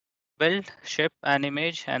build, ship an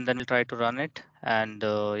image, and then we'll try to run it. And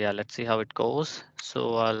yeah, let's see how it goes.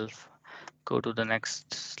 So I'll go to the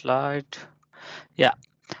next slide. Yeah.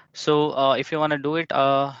 So if you want to do it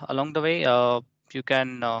along the way, you can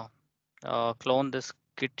clone this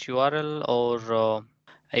Git URL, or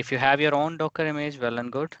if you have your own Docker image, well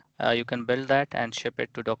and good. You can build that and ship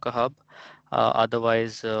it to Docker Hub.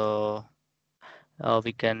 Otherwise,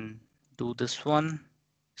 we can do this one.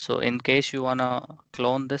 So in case you wanna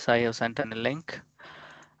clone this, I have sent in a link.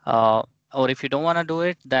 Or if you don't want to do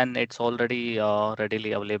it, then it's already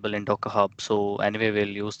readily available in Docker Hub. So anyway,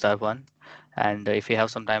 we'll use that one. And if you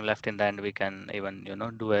have some time left in the end, we can even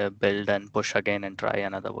do a build and push again and try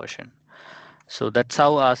another version. So that's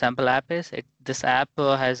how our sample app is. This app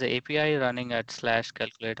has an API running at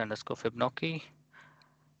 /calculate_Fibonacci,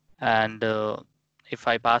 and if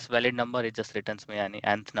I pass valid number, it just returns me any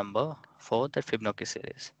nth number for the Fibonacci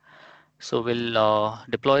series. So we'll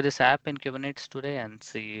deploy this app in Kubernetes today and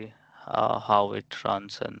see how it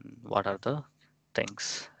runs and what are the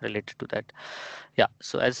things related to that. Yeah,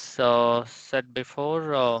 so as said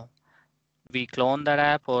before, we clone that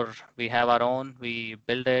app, or we have our own, we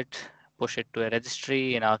build it, push it to a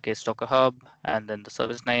registry, in our case Docker Hub, and then the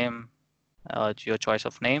service name, your choice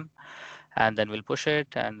of name, and then we'll push it,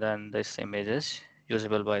 and then this image is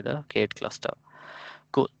usable by the K8 cluster.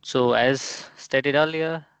 Cool. So as stated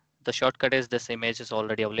earlier, the shortcut is this image is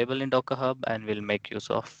already available in Docker Hub, and we'll make use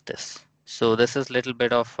of this. So this is a little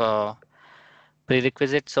bit of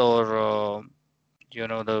prerequisites, or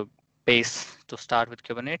the base to start with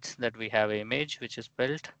Kubernetes, that we have an image which is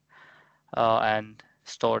built and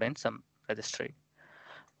stored in some registry.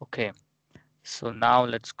 Okay, so now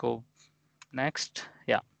let's go next.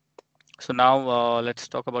 Yeah, so now let's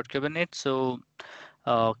talk about Kubernetes. So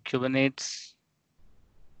Kubernetes,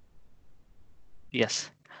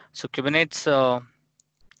 yes. So Kubernetes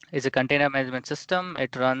is a container management system.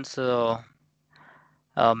 It runs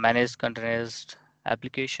managed containerized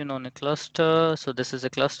application on a cluster. So this is a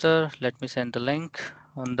cluster. Let me send the link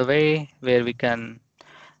on the way where we can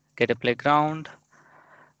get a playground.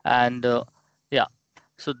 And yeah,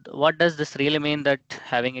 so what does this really mean, that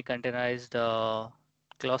having a containerized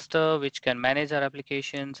cluster which can manage our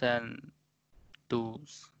applications and do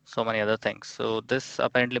so many other things? So this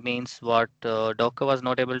apparently means what Docker was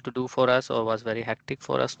not able to do for us, or was very hectic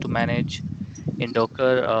for us to manage in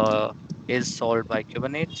Docker, is solved by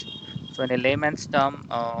Kubernetes. So in a layman's term,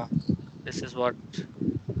 this is what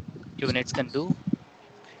Kubernetes can do.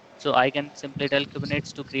 So I can simply tell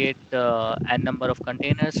Kubernetes to create n number of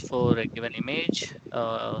containers for a given image,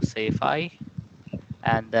 say 5,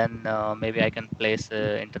 and then maybe I can place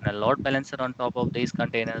an internal load balancer on top of these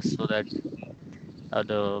containers, so that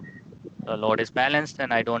the load is balanced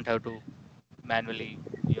and I don't have to manually,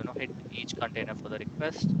 hit each container for the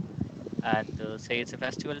request. And say it's a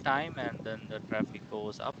festival time and then the traffic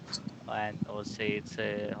goes up, and or say it's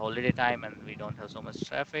a holiday time and we don't have so much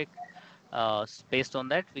traffic. Based on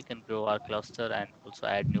that, we can grow our cluster and also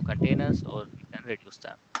add new containers, or we can reduce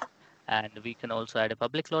them. And we can also add a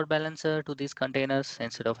public load balancer to these containers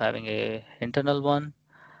instead of having a internal one.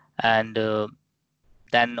 And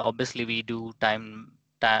then obviously we do time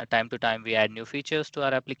to time we add new features to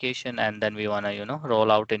our application, and then we want to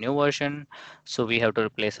roll out a new version. So we have to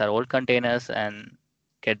replace our old containers and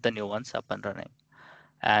get the new ones up and running.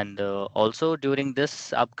 And also during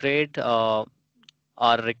this upgrade, our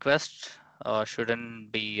request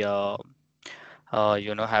shouldn't be have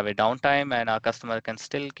a downtime, and our customer can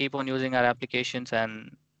still keep on using our applications,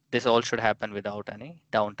 and this all should happen without any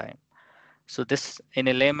downtime. So this, in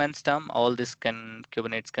a layman's term, all this can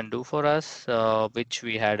Kubernetes can do for us, which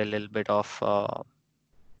we had a little bit of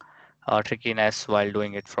trickiness while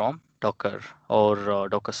doing it from Docker or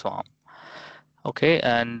Docker Swarm. Okay,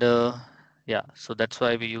 and yeah, so that's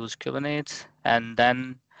why we use Kubernetes. And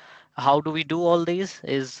then how do we do all these?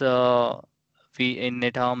 Is we in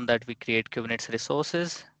a term that we create Kubernetes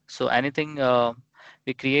resources. So anything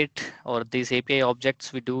we create, or these API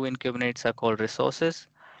objects we do in Kubernetes, are called resources.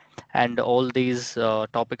 And all these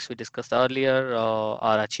topics we discussed earlier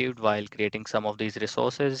are achieved while creating some of these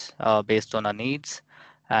resources based on our needs.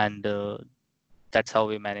 And that's how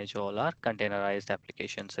we manage all our containerized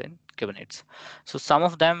applications in Kubernetes. So some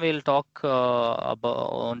of them we'll talk about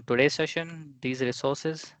on today's session, these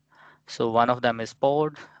resources. So one of them is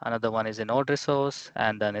pod, another one is a node resource,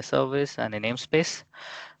 and then a service and a namespace.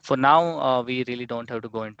 For now, we really don't have to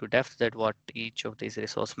go into depth that what each of these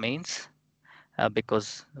resource means,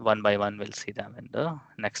 because one by one we'll see them in the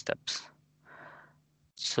next steps.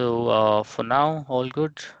 So for now, all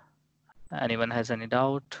good. Anyone has any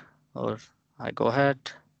doubt, or I go ahead?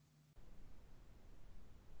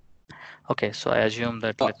 Okay, so I assume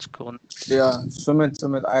that Uh, let's go next. yeah,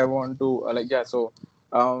 Sumit, I want to yeah. So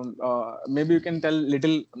maybe you can tell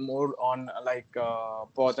little more on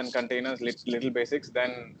pods and containers, little basics.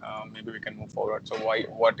 Then maybe we can move forward. So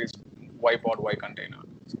what is why pod, why container?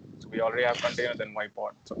 So we already have container, then why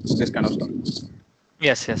pod? So this kind of stuff.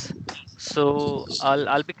 Yes, yes. So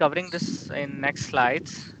I'll be covering this in next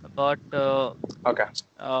slides, but Okay.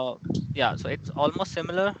 uh, yeah, so it's almost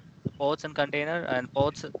similar. The pods and container, and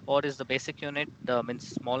pod is the basic unit, means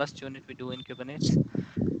smallest unit we do in Kubernetes.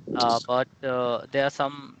 But there are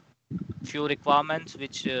some few requirements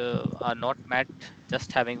which are not met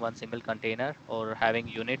just having one single container or having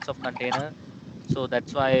units of container. So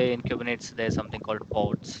that's why in Kubernetes there's something called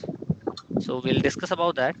pods. So we'll discuss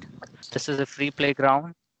about that. This is a free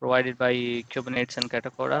playground provided by Kubernetes and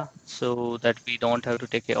Katacoda, so that we don't have to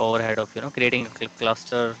take a overhead of creating a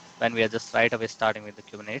cluster when we are just right away starting with the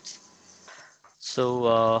Kubernetes. So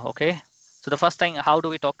okay. So the first thing, how do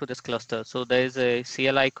we talk to this cluster? So there is a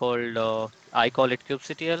CLI called I call it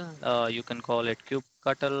kubectl. You can call it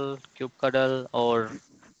kubectl, or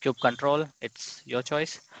kubecontrol. It's your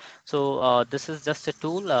choice. So this is just a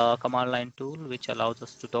tool, command line tool, which allows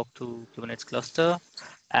us to talk to Kubernetes cluster.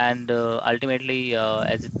 And ultimately,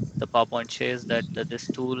 the PowerPoint shows that this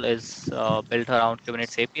tool is built around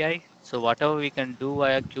Kubernetes API. So whatever we can do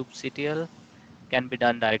via kubectl can be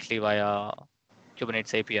done directly via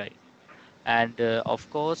Kubernetes API. And of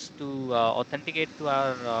course, to authenticate to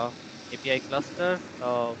our API cluster,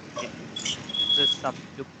 it uses some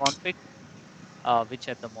kubeconfig, which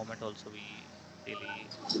at the moment also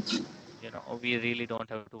really, we really don't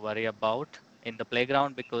have to worry about in the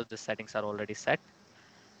playground because the settings are already set.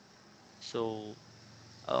 So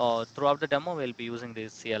throughout the demo, we'll be using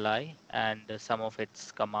this CLI and some of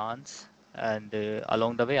its commands. And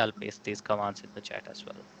along the way, I'll paste these commands in the chat as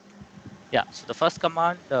well. Yeah, so the first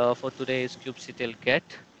command for today is kubectl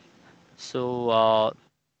get. So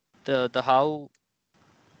the how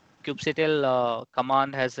kubectl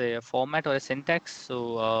command has a format or a syntax.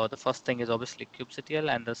 So the first thing is obviously kubectl,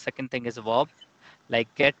 and the second thing is verb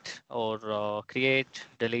like get or create,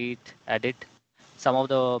 delete, edit. Some of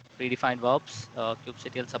the predefined verbs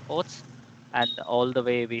kubectl supports, and all the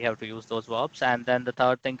way we have to use those verbs. And then the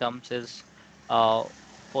third thing comes is uh,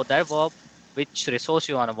 for that verb, which resource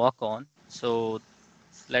you want to work on. So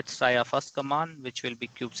let's try our first command, which will be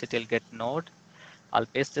kubectl get node. I'll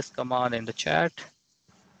paste this command in the chat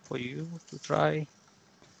for you to try.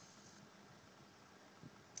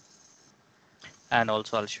 And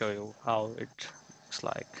also I'll show you how it looks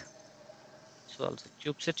like. So I'll say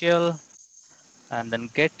kubectl and then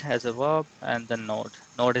get as a verb and then node.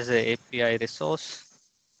 Node is a API resource,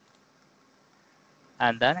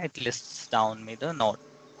 and then it lists down me the node.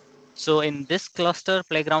 So in this cluster,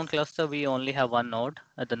 playground cluster, we only have one node.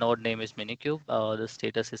 The node name is minikube. The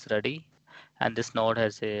status is ready, and this node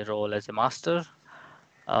has a role as a master.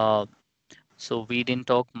 Uh, So we didn't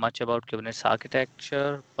talk much about Kubernetes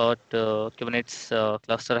architecture, but Kubernetes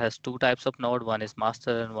cluster has two types of node. One is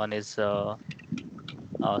master and one is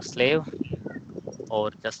slave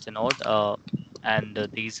or just a node. And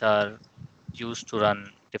these are used to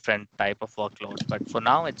run different type of workloads. But for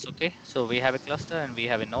now, it's okay. So we have a cluster and we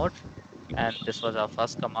have a node, and this was our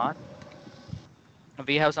first command.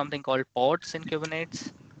 We have something called pods in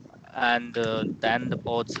Kubernetes, and then the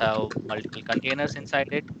pods have multiple containers inside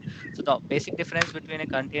it. So the basic difference between a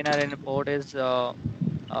container and a pod is uh,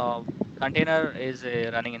 container is a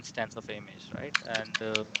running instance of image, right? And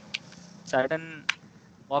certain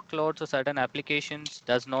workloads or certain applications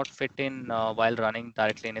does not fit in while running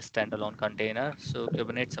directly in a standalone container. So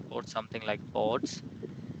Kubernetes supports something like pods.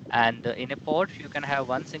 And in a pod, you can have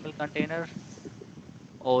one single container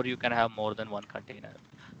or you can have more than one container.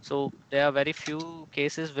 So there are very few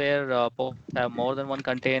cases where pods have more than one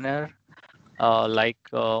container, like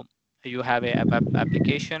you have a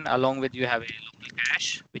application along with you have a local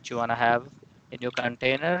cache which you want to have in your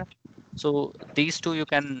container. So these two you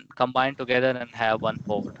can combine together and have one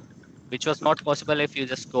pod, which was not possible if you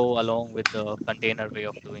just go along with the container way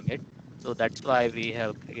of doing it. So that's why we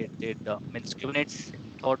have created means Kubernetes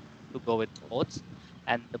thought to go with pods.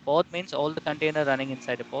 And the pod means all the container running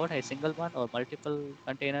inside a pod, a single one or multiple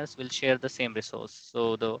containers will share the same resource.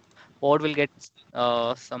 So the pod will get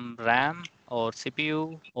some RAM or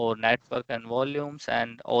CPU or network and volumes,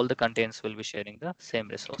 and all the containers will be sharing the same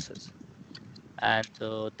resources. And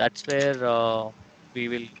that's where we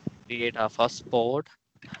will create our first pod.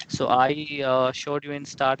 So I showed you in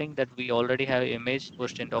starting that we already have image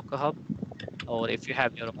pushed in Docker Hub, or if you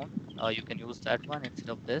have your own, you can use that one instead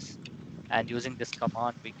of this. And using this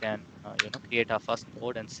command, we can create our first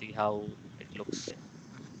pod and see how it looks.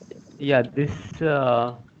 Mhm. Yeah, this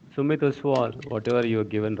Sumit Oswal, whatever you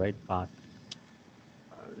given right path.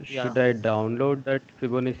 Yeah. Should I download that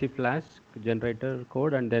Fibonacci Flask generator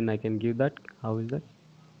code and then I can give that? How is that?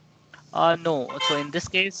 No. So in this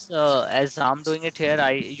case, as I'm doing it here,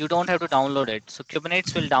 you don't have to download it. So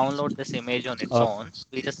Kubernetes will download this image on its Oh, own.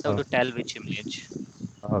 We just have to okay, tell which image.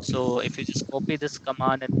 okay. So if you just copy this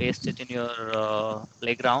command and paste it in your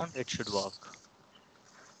playground, it should work.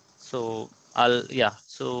 So yeah.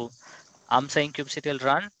 So I'm saying kubectl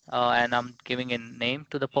run, and I'm giving a name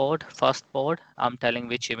to the pod, first pod. I'm telling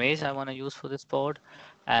which image I want to use for this pod,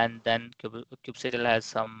 and then kubectl has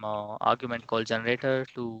some argument called generator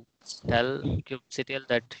to tell kubectl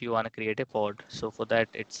that you want to create a pod. So for that,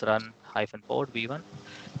 it's run hyphen pod v1,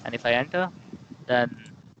 and if I enter,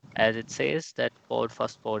 then as it says that pod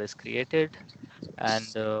first pod is created,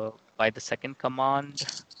 and by the second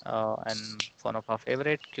command, and one of our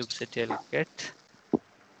favorite kubectl get,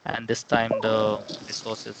 and this time the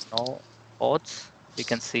resource is no pods. We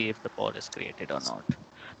can see if the pod is created or not.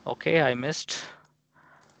 Okay, I missed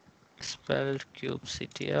spelled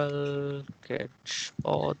kubectl get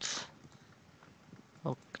pods.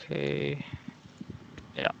 Okay,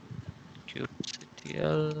 yeah,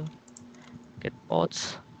 kubectl get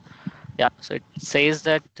pods. Yeah, so it says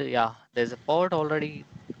that yeah, there's a pod already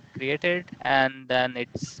created, and then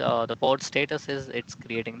it's the pod status is it's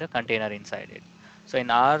creating the container inside it. So in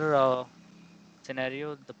our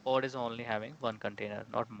scenario, the pod is only having one container,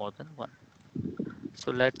 not more than one.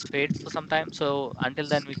 So let's wait for some time. So until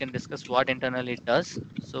then, we can discuss what internally it does.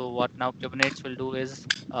 So what now Kubernetes will do is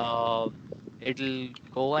it'll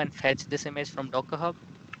go and fetch this image from Docker Hub,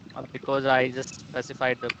 because I just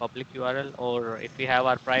specified the public URL, or if we have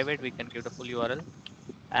our private, we can give the full URL.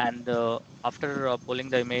 And after pulling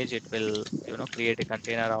the image, it will create a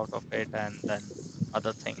container out of it, and then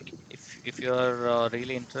other thing. If you're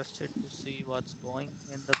really interested to see what's going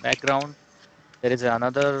in the background, there is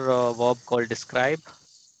another verb called describe.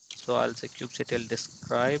 So I'll say kubectl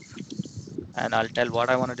describe, and I'll tell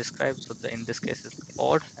what I want to describe. So in this case, it's the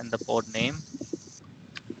pod and the pod name,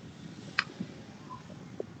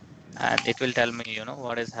 and it will tell me,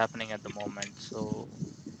 what is happening at the moment. So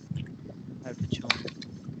I have to jump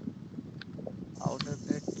out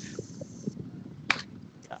of it.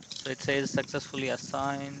 Yeah. So it says successfully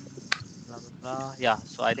assigned, blah, blah, blah. Yeah.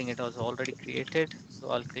 So I think it was already created. So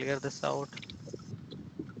I'll clear this out,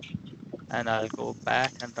 and I'll go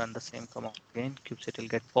back and run the same command again. Kubectl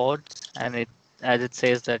get pods, and as it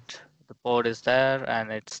says that the pod is there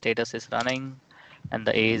and its status is running, and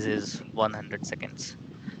the age is 100 seconds.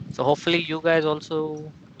 So hopefully you guys also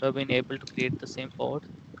would have been able to create the same pod.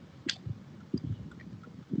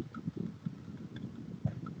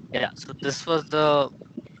 Yeah. So this was the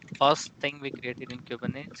first thing we created in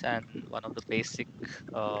Kubernetes, and one of the basic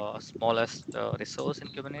smallest resource in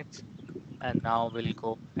Kubernetes. And now we'll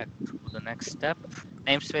go back to the next step.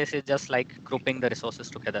 Namespace is just like grouping the resources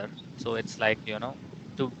together. So it's like,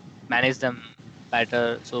 to manage them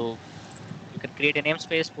better. So you can create a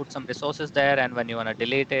namespace, put some resources there, and when you want to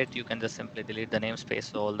delete it, you can just simply delete the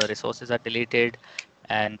namespace. So all the resources are deleted.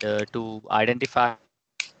 And to identify,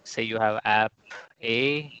 say you have app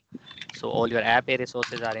A, so all your app A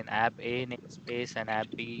resources are in app A namespace and app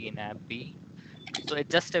B in app B. So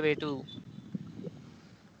it's just a way to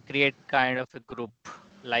create kind of a group.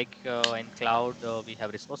 Like in cloud, we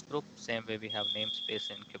have resource group, same way we have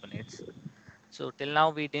namespace in Kubernetes. So till now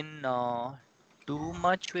we didn't do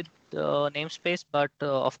much with namespace, but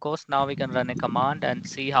of course now we can run a command and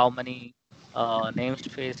see how many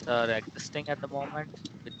namespace are existing at the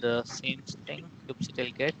moment with the same string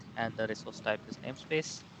kubectl get, and the resource type is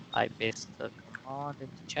namespace. I paste the command in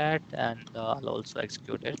the chat, and I'll also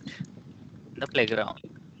execute it in the playground.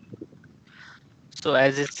 So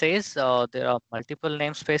as it says, there are multiple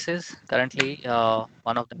namespaces. Currently,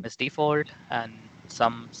 one of them is default, and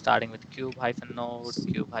some starting with cube-node,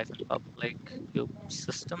 cube-public, cube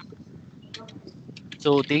system.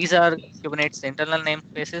 So these are Kubernetes internal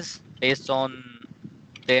namespaces based on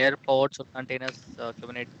their pods or containers.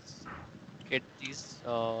 Kubernetes get these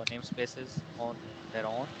namespaces on their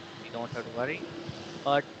own. We don't have to worry.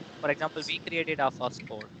 But for example, we created our first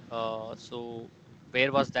pod. So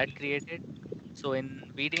where was that created? So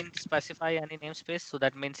we didn't specify any namespace. So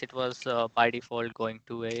that means it was by default going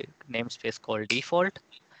to a namespace called default.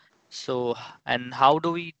 So, and how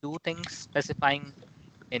do we do things? Specifying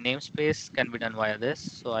a namespace can be done via this.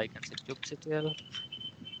 So I can say kubectl,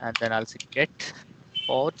 and then I'll say get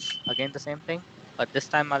pods, again the same thing. But this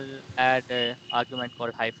time I'll add a argument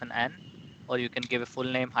called -n, or you can give a full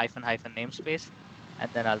name -namespace, and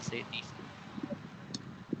then I'll say default.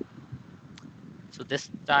 So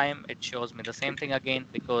this time it shows me the same thing again,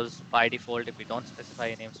 because by default, if we don't specify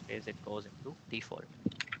a namespace, it goes into default.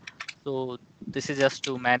 So this is just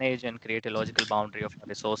to manage and create a logical boundary of our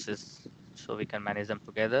resources so we can manage them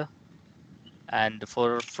together. And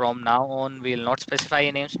from now on, we'll not specify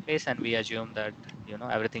a namespace, and we assume that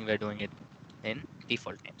everything we're doing it in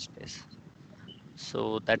default namespace.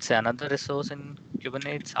 So that's another resource in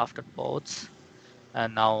Kubernetes after pods.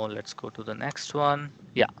 And now let's go to the next one.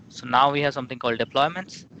 Yeah, so now we have something called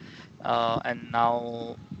deployments. And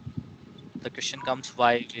now the question comes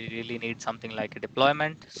why we really need something like a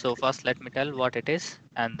deployment. So first, let me tell what it is,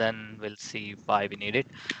 and then we'll see why we need it.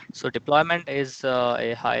 So deployment is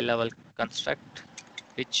a high-level construct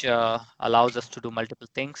which allows us to do multiple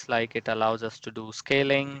things, like it allows us to do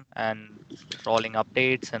scaling and rolling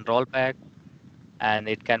updates and rollback, and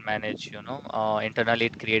it can manage, internally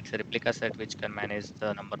it creates a replica set which can manage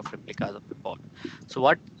the number of replicas of the pod. So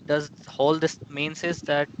what does all this means is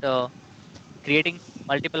that creating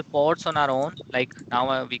multiple pods on our own, like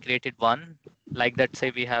now we created one, like that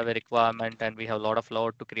say we have a requirement and we have a lot of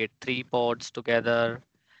load to create 3 pods together,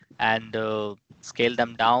 and scale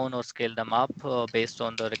them down or scale them up based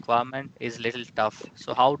on the requirement is little tough.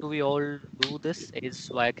 So how do we all do this is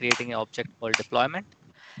by creating an object called deployment.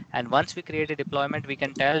 And once we create a deployment, we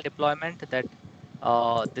can tell deployment that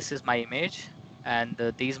this is my image, and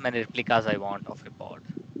these many replicas I want of a pod.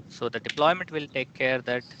 So the deployment will take care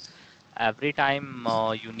that every time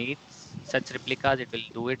you need such replicas, it will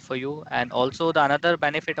do it for you. And also the another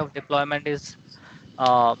benefit of deployment is,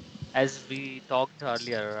 uh, as we talked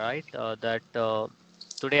earlier, right, that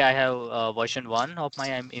today I have version 1 of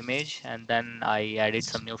my image, and then I added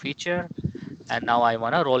some new feature, and now I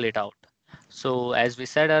want to roll it out. So as we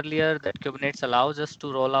said earlier, that Kubernetes allows us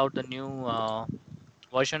to roll out the new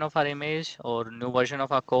version of our image or new version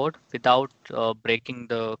of our code without breaking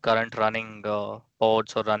the current running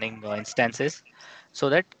pods or running instances, so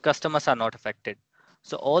that customers are not affected.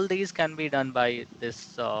 So all these can be done by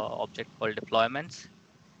this object called deployments.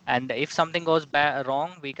 And if something goes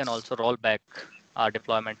wrong, we can also roll back our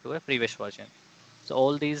deployment to a previous version. So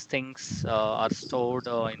all these things are stored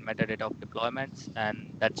in metadata of deployments,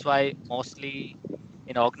 and that's why mostly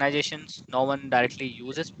in organizations, no one directly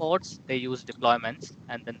uses pods. They use deployments,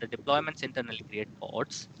 and then the deployments internally create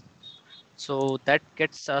pods. So that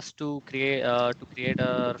gets us to create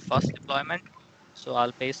our first deployment. So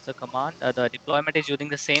I'll paste the command. The deployment is using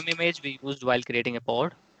the same image we used while creating a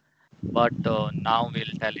pod, but now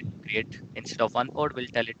we'll tell it to create, instead of one pod, we'll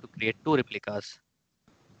tell it to create 2 replicas.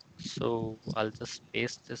 So I'll just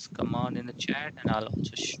paste this command in the chat, and I'll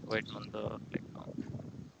also show it on the playground.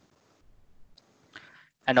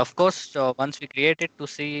 And of course, once we create it, to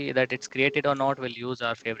see that it's created or not, we'll use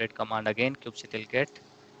our favorite command again, kubectl get,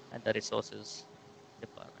 and the resources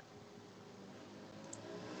deployment.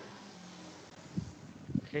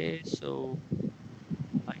 Okay, so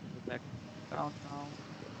I go back to playground now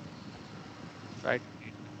and try to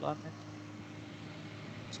create a deployment.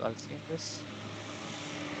 So I'll save this.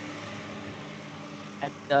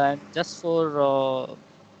 And then just for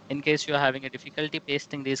in case you're having a difficulty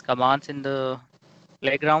pasting these commands in the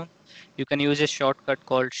playground, you can use a shortcut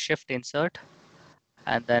called shift insert,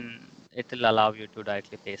 and then it will allow you to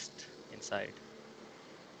directly paste inside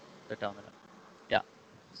the terminal. Yeah.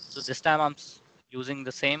 So this time I'm using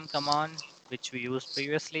the same command which we used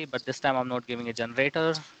previously, but this time I'm not giving a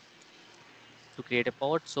generator to create a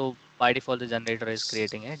pod. So by default, the generator is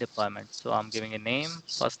creating a deployment. So I'm giving a name,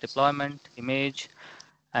 first deployment, image,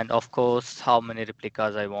 and of course, how many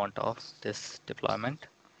replicas I want of this deployment.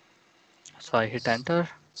 So I hit enter,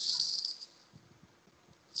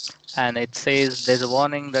 and it says there's a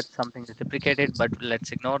warning that something is deprecated, but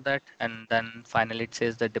let's ignore that. And then finally it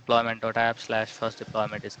says that deployment.app/first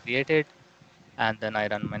deployment is created. And then I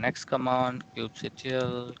run my next command,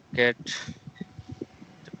 kubectl get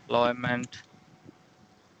deployment.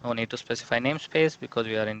 No need to specify namespace because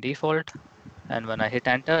we are in default. And when I hit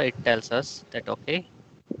enter, it tells us that, okay,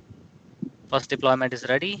 first deployment is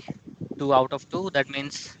ready, 2 out of 2. That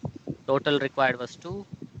means total required was 2.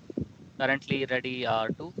 Currently ready are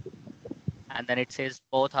 2. And then it says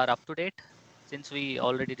both are up to date. Since we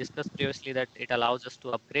already discussed previously that it allows us to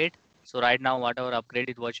upgrade. So right now, whatever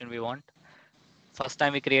upgraded version we want, first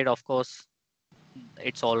time we create, of course,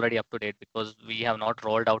 it's already up to date because we have not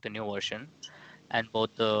rolled out a new version, and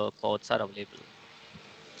both the pods are available.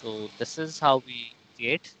 So this is how we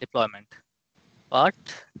create deployment. But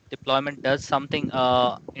deployment does something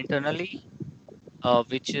internally,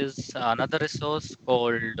 which is another resource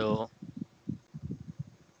called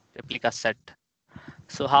ReplicaSet.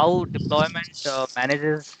 So how deployment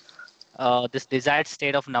manages this desired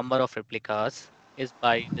state of number of replicas is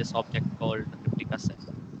by this object called replica set.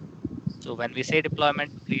 So when we say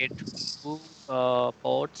deployment to create two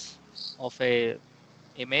ports of a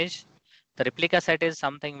image, the replica set is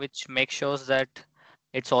something which makes sure that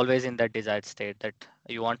it's always in that desired state, that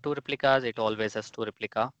you want two replicas, it always has two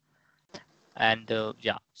replica. And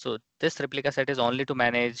yeah, so this replica set is only to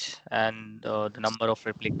manage and the number of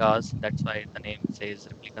replicas. That's why the name says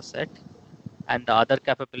replica set. And the other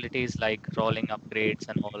capabilities like rolling upgrades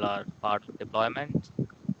and all are part of deployment.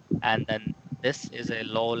 And then this is a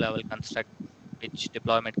low level construct which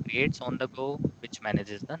deployment creates on the go, which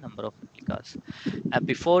manages the number of replicas. And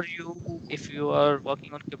before you, if you are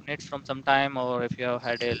working on Kubernetes from some time, or if you have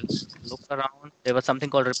had a look around, there was something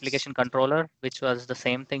called replication controller, which was the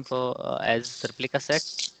same thing for as replica set.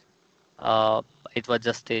 Uh, it was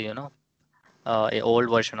just a a old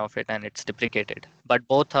version of it, and it's deprecated. But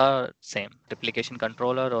both are same. Replication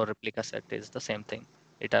controller or replica set is the same thing.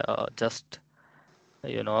 It just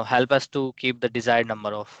help us to keep the desired number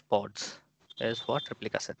of pods. Is what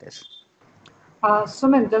replica set is.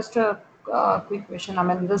 Sumit, just a quick question. I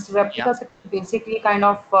mean, this Yeah. replica set is basically kind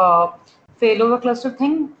of failover cluster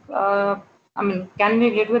thing. I mean, can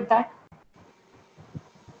we relate with that?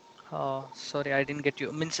 Sorry, I didn't get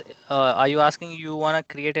you. Means, are you asking you want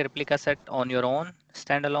to create a replica set on your own,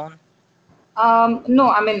 standalone?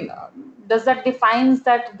 No, I mean, does that defines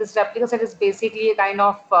that this replica set is basically a kind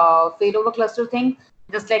of failover cluster thing,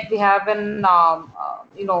 just like we have in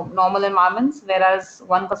normal environments, whereas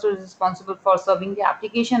one cluster is responsible for serving the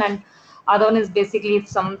application, and other one is basically if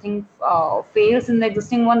something fails in the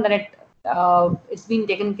existing one, then it's been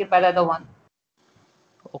taken care by the other one.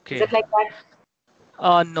 Is Okay. it like that?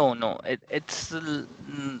 No, no.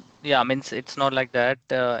 Yeah, means it's not like that.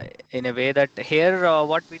 In a way that here,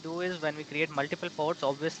 what we do is when we create multiple ports,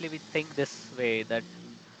 obviously we think this way that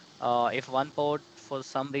if one port for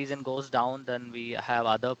some reason goes down, then we have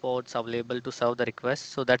other ports available to serve the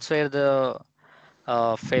request. So that's where the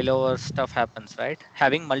failover stuff happens, right?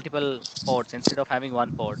 Having multiple ports instead of having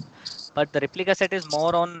one port. But the replica set is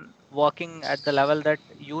more on working at the level that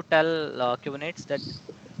you tell Kubernetes that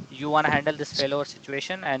you want to handle this failover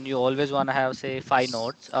situation, and you always want to have say five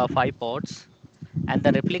ports, and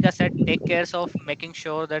the replica set take cares of making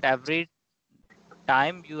sure that every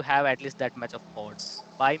time you have at least that much of pods.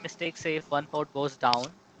 By mistake, say if one port goes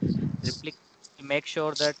down, replica will make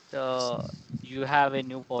sure that you have a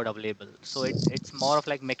new pod available. So it's more of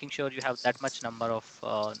like making sure you have that much number of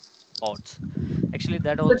pods. Actually,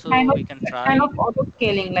 that So also we can it's kind try. of auto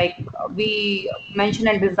scaling, like we mention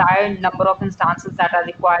a desired number of instances that are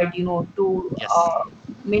required, to Yes,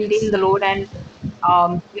 maintain yes, the load and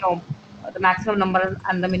the maximum number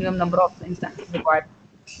and the minimum number of instances required.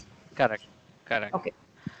 correct, correct. Okay.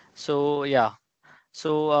 So yeah.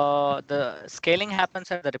 So the scaling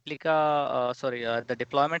happens at the the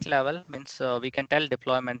deployment level. Means we can tell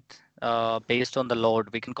deployment based on the load.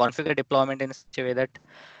 We can configure deployment in such a way that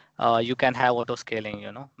you can have auto scaling,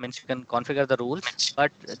 means you can configure the rules,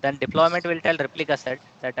 but then deployment will tell replica set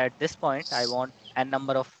that at this point, I want n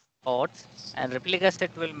number of pods, and replica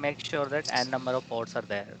set will make sure that n number of pods are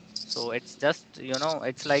there. So it's just,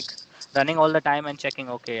 it's like running all the time and checking,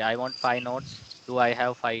 okay, I want 5 nodes. Do I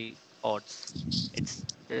have 5 pods? It's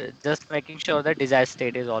just making sure that desired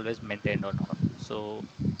state is always maintained or not. So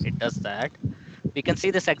it does that. We can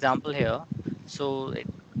see this example here. So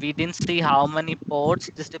we didn't see how many ports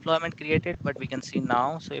this deployment created, but we can see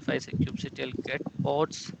now. So if I say kubectl get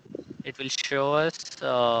ports, it will show us.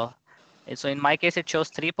 So in my case, it shows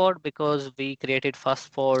 3 port because we created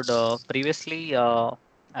first port previously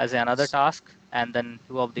as another task, and then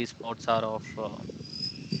 2 of these ports are of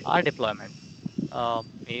our deployment.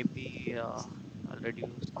 Maybe I'll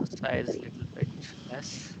reduce the size a little bit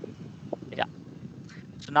less. Yeah.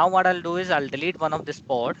 So now what I'll do is I'll delete one of this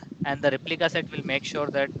pod, and the replica set will make sure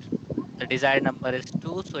that the desired number is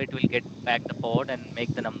 2. So it will get back the pod and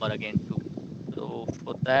make the number again 2. So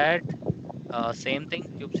for that, same thing,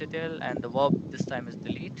 kubectl, and the verb this time is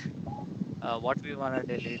delete. What we want to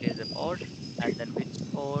delete is a pod, and then which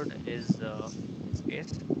pod is, in this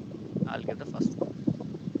case, I'll give the first one.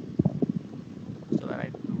 So when I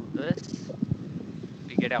do this,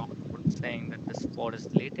 we get output saying that this pod is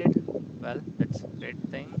deleted. Well, that's a great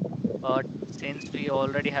thing. But since we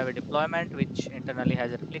already have a deployment which internally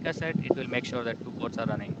has a replica set, it will make sure that 2 pods are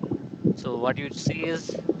running. So what you see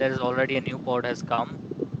is there is already a new pod has come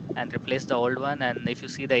and replaced the old one. And if you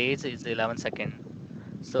see the age is 11 second.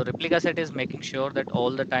 So replica set is making sure that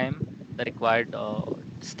all the time the required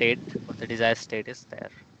state or the desired state is there.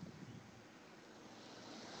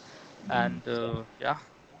 And yeah,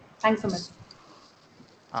 Thanks, Sumit.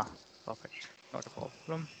 ah, perfect. Not a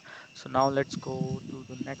problem. So now let's go to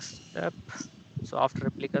the next step. So after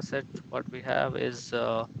replica set, what we have is,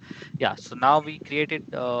 yeah, so now we created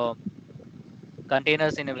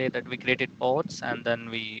containers in a way that we created pods, and then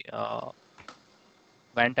we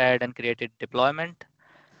went ahead and created deployment.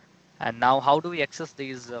 And now how do we access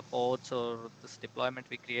these pods or this deployment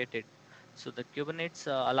we created? So the Kubernetes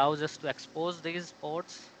allows us to expose these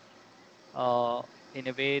pods uh, in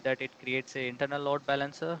a way that it creates a internal load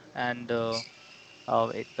balancer, and the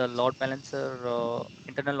load balancer,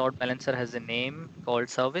 internal load balancer has a name called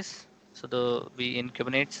service. So we in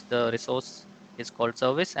Kubernetes, the resource is called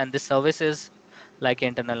service, and this service is like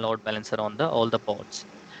internal load balancer on the all the pods.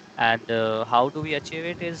 And how do we achieve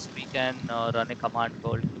it is we can run a command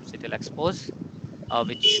called kubectl expose,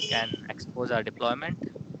 which can expose our deployment.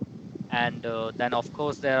 And then of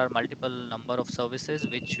course there are multiple number of services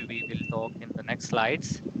which we will talk in the next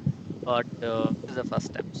slides. But this is the first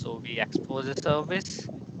step. So we expose a service,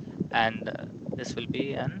 and this will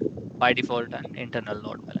be an by default an internal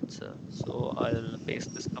load balancer. So I'll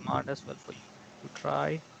paste this command as well for you to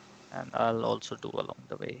try, and I'll also do along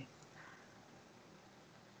the way.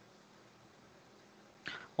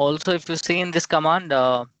 Also, if you see in this command,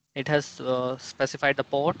 it has specified the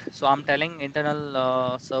port. So I'm telling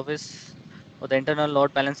internal service or the internal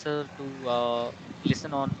load balancer to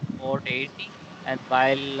listen on port 80. And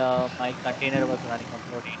while my container was running on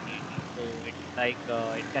port 8080, so it's like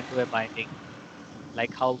it can do a binding,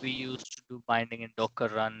 like how we used to do binding in Docker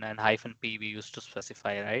run and -p we used to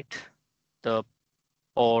specify, right? The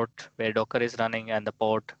port where Docker is running and the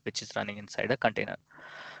port which is running inside a container.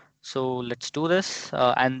 So let's do this.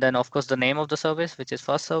 And then of course the name of the service, which is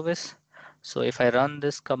first service. So if I run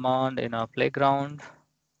this command in our playground,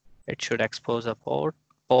 it should expose a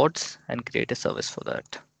pods and create a service for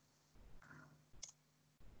that.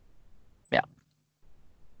 Yeah.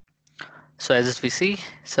 So as we see,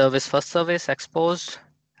 service first service exposed,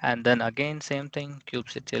 and then again same thing,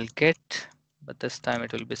 kubectl get, but this time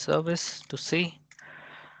it will be service to see.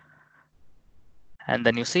 And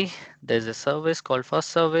then you see there's a service called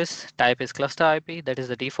first service, type is cluster IP, that is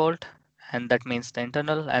the default, and that means the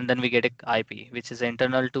internal, and then we get a IP which is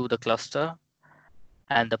internal to the cluster,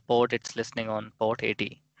 and the port it's listening on port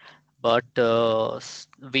 80. But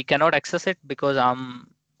we cannot access it because I'm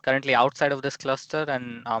currently outside of this cluster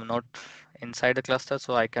and I'm not inside the cluster,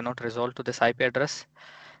 so I cannot resolve to this IP address.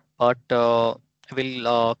 But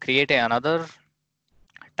we'll create another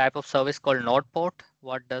type of service called node port.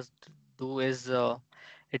 What does do is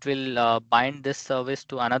it will bind this service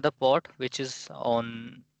to another port which is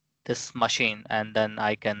on this machine, and then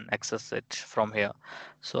I can access it from here.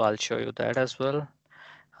 So I'll show you that as well.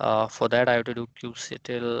 For that I have to do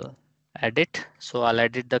kubectl edit. So I'll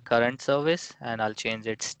edit the current service and I'll change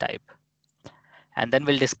its type. And then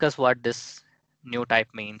we'll discuss what this new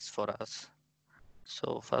type means for us.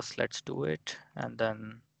 So first let's do it, and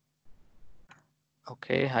then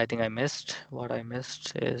okay, I think I missed. What I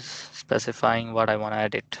missed is specifying what I want to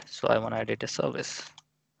edit. So I want to edit a service.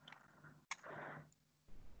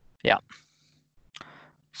 Yeah.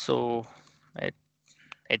 So it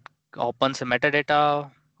opens a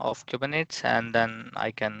metadata of Kubernetes, and then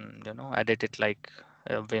I can edit it like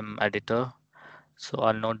a Vim editor. So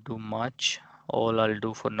I'll not do much. All I'll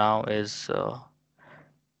do for now is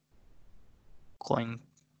going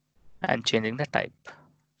and changing the type.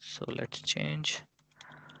 So let's change.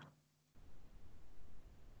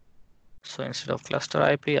 So instead of cluster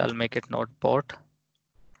IP, I'll make it node port.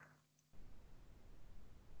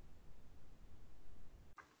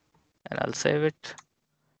 And I'll save it.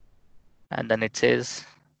 And then it says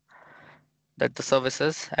that the service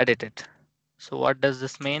is edited. So what does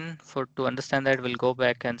this mean? To understand that, we'll go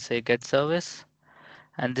back and say get service.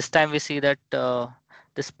 And this time we see that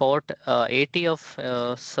this port 80 of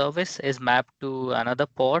service is mapped to another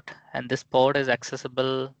port, and this port is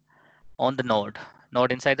accessible on the node,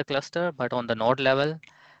 not inside the cluster, but on the node level.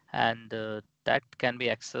 And that can be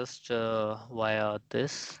accessed via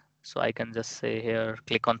this. So I can just say here,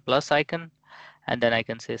 click on plus icon, and then I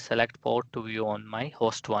can say select port to view on my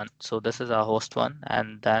host one. So this is our host one,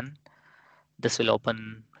 and then this will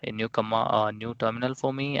open a new new terminal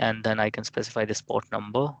for me, and then I can specify this port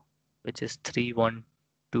number, which is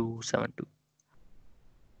 31272.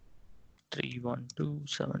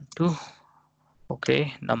 31272.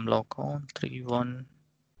 Okay, numlock on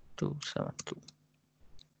 31272.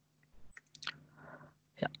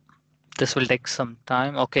 Yeah, this will take some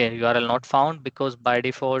time. Okay, URL not found because by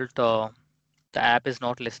default the app is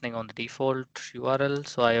not listening on the default URL,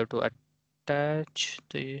 so I have to attach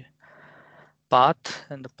the path,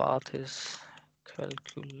 and the path is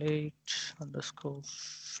calculate underscore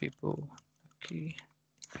Fibonacci.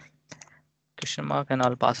 question mark, and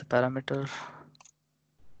I'll pass a parameter.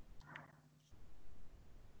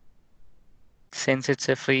 Since it's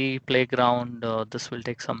a free playground, this will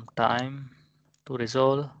take some time to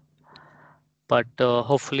resolve, but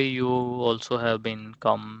hopefully you also have been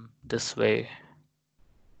come this way,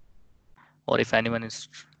 or if anyone is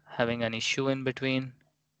having an issue in between,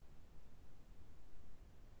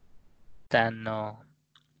 then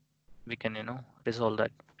we can resolve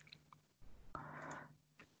that.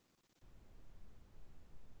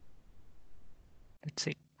 Let's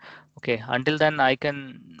see. Okay, until then I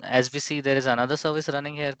can, as we see, there is another service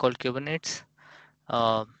running here called Kubernetes.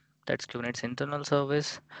 uh, that's Kubernetes internal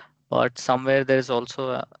service, but somewhere there is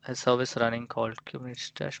also a service running called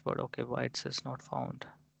Kubernetes dashboard. Okay, why it says not found?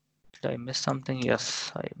 Did I miss something?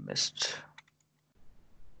 Yes, I missed.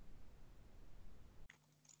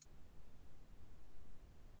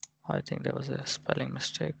 I think there was a spelling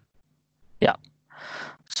mistake. Yeah.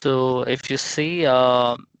 So if you see,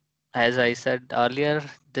 as I said earlier,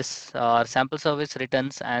 this sample service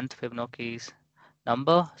returns nth Fibonacci's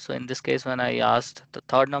number. So in this case, when I asked the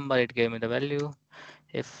third number, it gave me the value.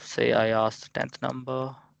 If say I asked 10th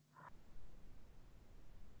number,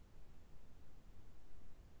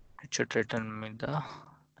 it should return me the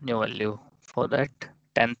new value for that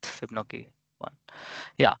 10th Fibonacci one.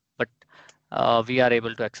 Yeah, but we are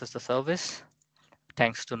able to access the service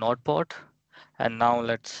thanks to Node port. And now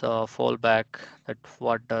let's fall back that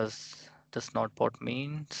what does this Node port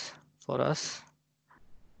means for us.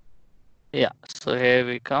 Yeah, so here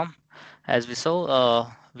we come. As we saw,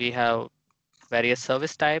 we have various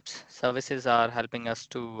service types. Services are helping us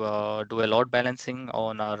to do a load balancing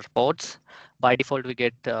on our pods. By default, we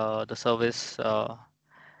get the service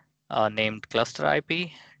named cluster IP.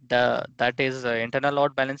 That is an internal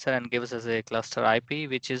load balancer and gives us a cluster IP,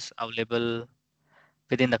 which is available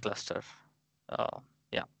within the cluster.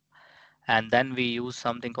 Yeah, and then we use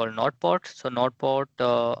something called node port. So node port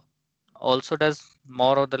also does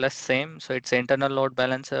more or the less same. So it's internal load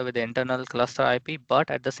balancer with the internal cluster IP, but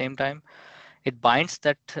at the same time, it binds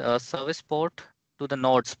that service port to the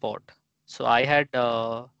nodes port. So I had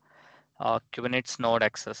Kubernetes node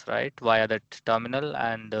access, right, via that terminal.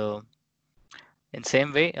 And in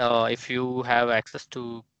same way, if you have access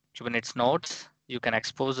to Kubernetes nodes, you can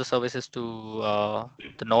expose the services to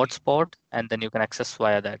the nodes port, and then you can access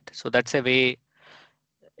via that. So that's a way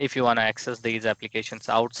if you want to access these applications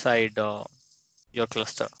outside your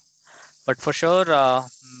cluster. But for sure,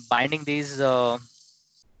 binding these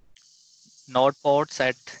node ports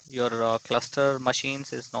at your cluster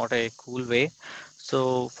machines is not a cool way.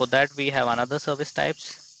 So for that, we have another service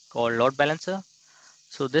types called load balancer.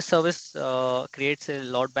 So this service creates a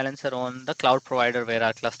load balancer on the cloud provider where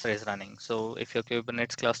our cluster is running. So if your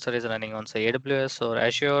Kubernetes cluster is running on say AWS or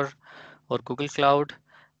Azure or Google Cloud,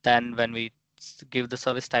 then when we give the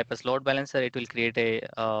service type as load balancer, it will create a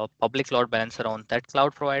public load balancer on that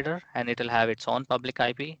cloud provider, and it will have its own public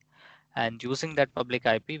IP. And using that public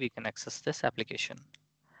IP, we can access this application.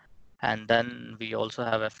 And then we also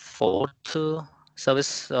have a fourth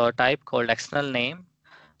service type called external name.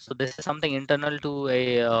 So this is something internal to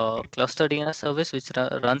a cluster DNS service which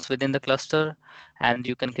runs within the cluster, and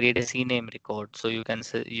you can create a CNAME record. So you can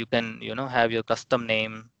say, you can have your custom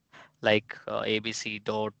name like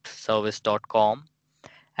abc.service.com,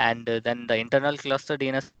 and then the internal cluster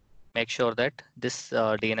DNS service will make sure that this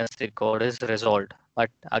DNS record is resolved. But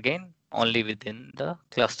again, only within the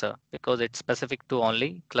cluster because it's specific to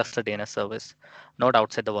only cluster DNS service, not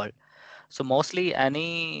outside the world. So mostly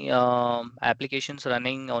any applications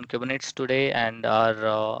running on Kubernetes today and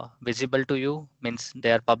are visible to you, means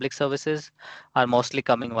they are public services, are mostly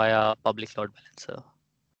coming via public load balancer.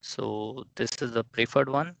 So this is the preferred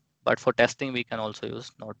one, but for testing we can also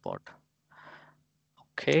use node port.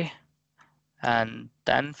 Okay, and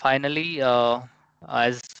then finally,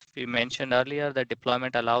 as we mentioned earlier, the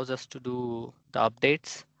deployment allows us to do the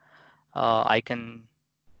updates. I can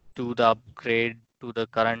do the upgrade to the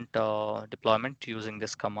current deployment using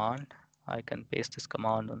this command. I can paste this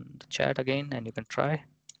command on the chat again and you can try.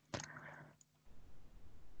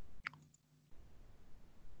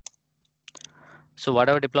 So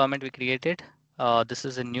whatever deployment we created, this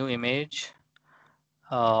is a new image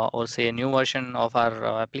or say a new version of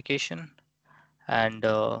our application. And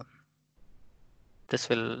this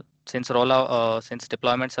will, since rollout, since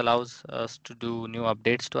deployments allows us to do new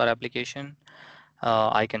updates to our application,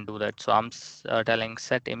 I can do that. So I'm telling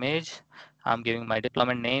set image, I'm giving my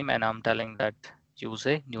deployment name, and I'm telling that use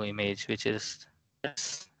a new image, which is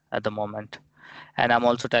this at the moment. And I'm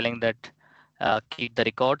also telling that keep the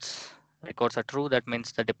records. Records are true. That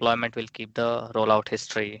means the deployment will keep the rollout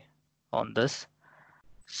history on this.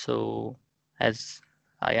 So, As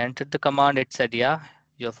I entered the command, it said, yeah,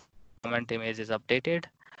 your comment image is updated.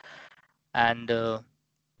 And to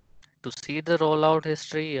see the rollout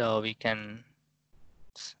history, we can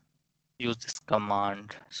use this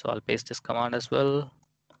command. So I'll paste this command as well.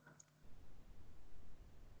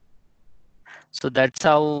 So that's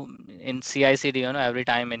how in CI/CD, every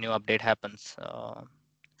time a new update happens,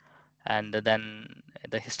 and then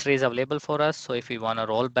the history is available for us. So if we want to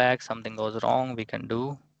roll back, something goes wrong, we can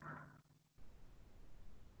do.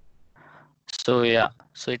 So yeah,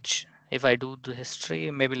 so if I do the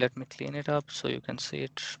history, maybe let me clean it up so you can see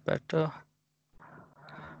it better.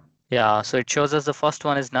 Yeah, so it shows us the first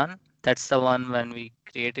one is none. That's the one when we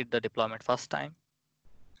created the deployment first time.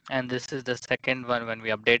 And this is the second one when we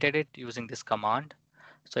updated it using this command.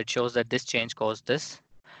 So it shows that this change caused this.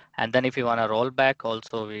 And then if you want to roll back,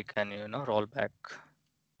 also we can, roll back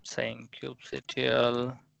saying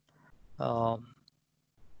kubectl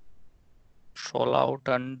rollout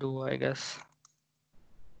undo, I guess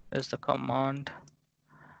is the command.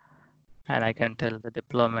 And I can tell the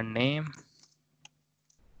deployment name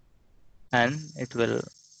and it will,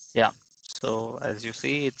 yeah. So as you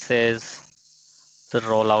see, it says the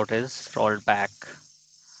rollout is rolled back.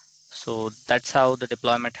 So that's how the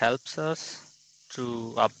deployment helps us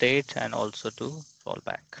to update and also to roll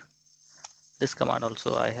back. This command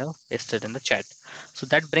also I have pasted in the chat. So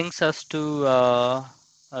that brings us to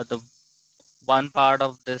the one part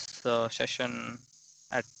of this session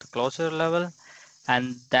at the closure level.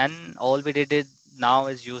 And then all we did it now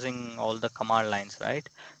is using all the command lines, right?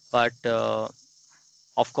 But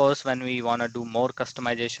of course, when we want to do more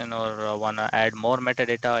customization or want to add more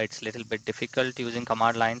metadata, it's a little bit difficult using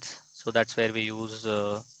command lines. So that's where we use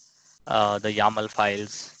the YAML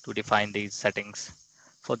files to define these settings.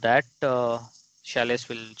 For that, Shailesh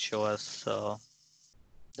will show us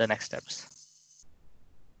the next steps.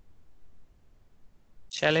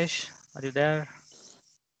 Shailesh, are you there?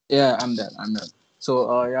 Yeah, I'm there. I'm there.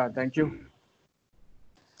 So yeah, thank you.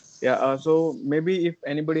 Yeah. So maybe if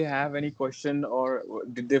anybody have any question or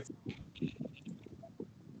did they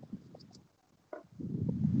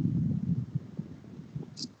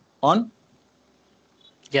on?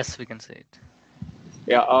 Yes, we can see it.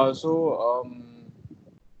 Yeah.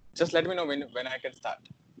 Just let me know when I can start.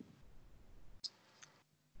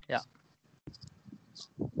 Yeah.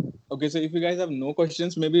 Okay. So if you guys have no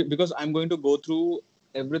questions, maybe because I'm going to go through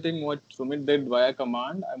everything what Sumit did via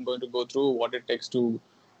command. I'm going to go through what it takes to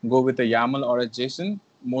go with a YAML or a JSON.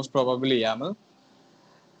 Most probably YAML.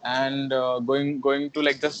 And going to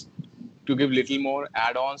like just to give little more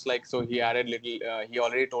add-ons, like so he added little he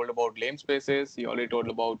already told about namespaces, he already told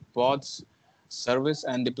about pods, service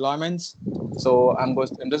and deployments. So I'm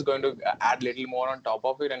just going to add little more on top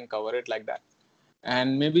of it and cover it like that.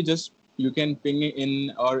 And maybe just you can ping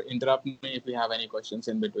in or interrupt me if you have any questions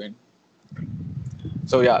in between.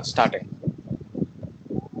 So yeah, starting.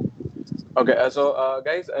 Okay,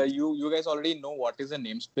 guys, you guys already know what is a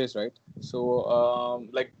namespace, right? So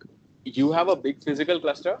like you have a big physical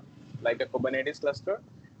cluster, like a Kubernetes cluster,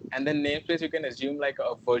 and then namespace you can assume like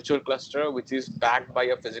a virtual cluster which is backed by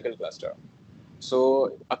a physical cluster.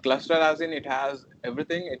 So a cluster, as in it has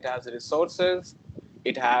everything. It has resources,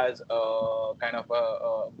 it has a kind of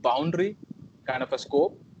a boundary, kind of a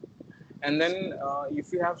scope, and then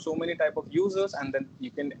if you have so many type of users, and then you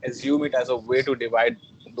can assume it as a way to divide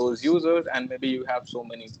those users, and maybe you have so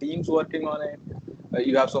many teams working on it.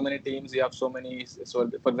 You have so many teams, you have so many, so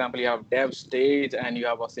for example you have dev stage and you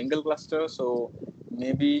have a single cluster. So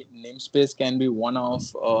maybe namespace can be one of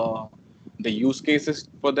the use cases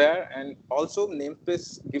for there. And also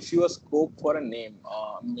namespace gives you a scope for a name,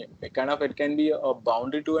 kind of it can be a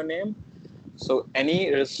boundary to a name. So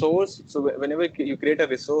any resource, so whenever you create a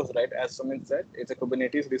resource, right, as Sumit said, it's a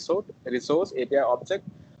Kubernetes resource API object.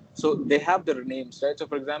 So they have their names, right? So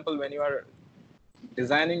for example, when you are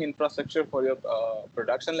designing infrastructure for your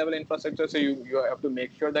production level infrastructure, so you have to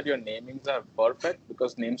make sure that your namings are perfect,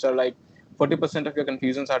 because names are like 40% of your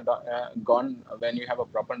confusions are gone when you have a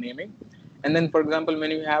proper naming. And then, for example,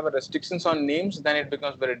 when you have restrictions on names, then it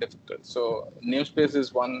becomes very difficult. So namespace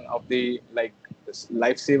is one of the like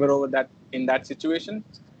lifesaver over that in that situation.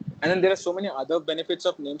 And then there are so many other benefits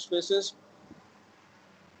of namespaces.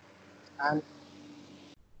 And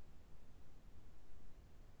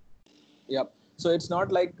yep. So it's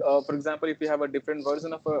not like, for example, if you have a different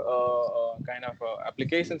version of a kind of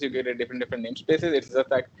applications, you get a different namespaces. It's just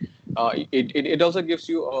like it also gives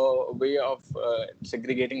you a way of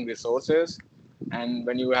segregating resources. And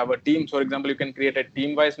when you have a team, for example, you can create a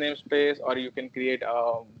team-wise namespace, or you can create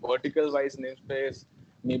a vertical-wise namespace.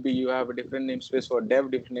 Maybe you have a different namespace for dev,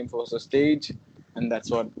 different name for stage. And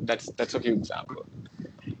that's a few example.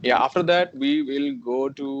 Yeah, after that we will go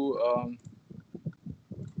to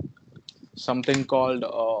something called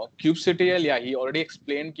kubectl. Yeah, he already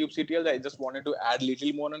explained kubectl. I just wanted to add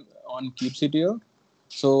little more on kubectl.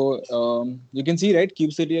 So you can see, right,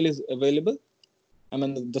 kubectl is available. I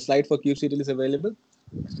mean, the slide for kubectl is available.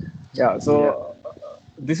 Yeah, so Yeah.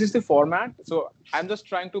 this is the format. So I'm just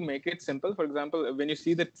trying to make it simple. For example, when you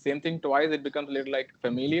see the same thing twice, it becomes a little like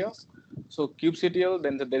familiar. So kubectl,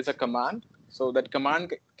 then there's a command. So that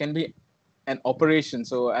command can be an operation.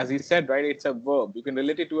 So as he said, right, it's a verb. You can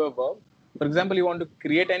relate it to a verb. For example, you want to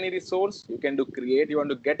create any resource, you can do create. You want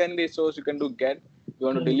to get any resource, you can do get. You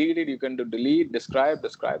want to delete it, you can do delete. Describe.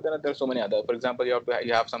 There are so many others. For example,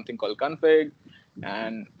 you have something called config,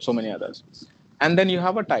 and so many others. And then you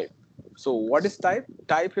have a type. So what is type?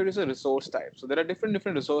 Type here is a resource type. So there are different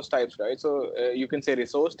resource types, right? So you can say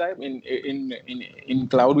resource type. In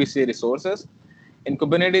cloud we say resources. In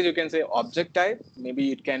Kubernetes, you can say object type.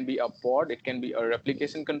 Maybe it can be a pod, it can be a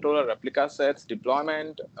replication controller, ReplicaSets,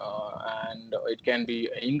 deployment, and it can be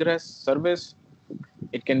ingress, service.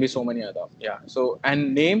 It can be so many other. Yeah. So,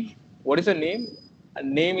 and name, what is a name? A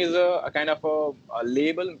name is a kind of a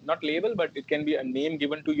label, not label, but it can be a name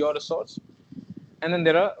given to your resource. And then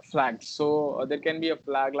there are flags. So there can be a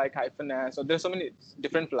flag like -s. So there's so many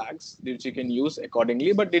different flags which you can use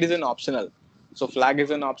accordingly, but it is an optional. So flag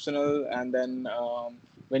is an optional, and then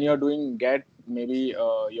when you're doing get, maybe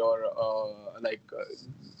your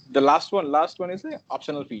the last one is an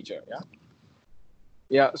optional feature. Yeah.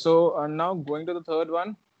 Yeah. So now going to the third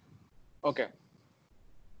one. Okay.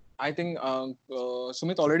 I think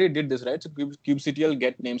Sumit already did this, right? So kubectl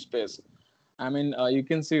get namespace. I mean, you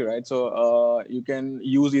can see, right? So you can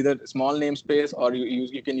use either small namespace, or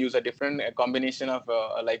you can use a different combination of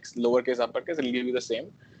like lowercase, uppercase. It'll give you the same.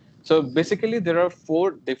 So basically, there are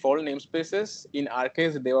 4 default namespaces. In our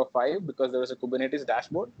case, there were 5 because there was a Kubernetes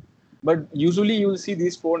dashboard. But usually, you will see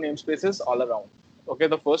these 4 namespaces all around. Okay,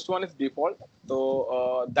 the first one is default. So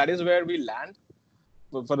that is where we land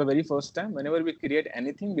for the very first time. Whenever we create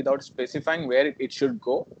anything without specifying where it should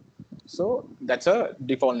go, so that's a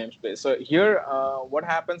default namespace. So here, what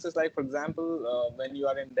happens is, like, for example, when you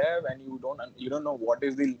are in dev and you don't know what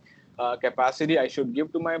is the capacity I should give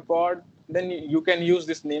to my pod, then you can use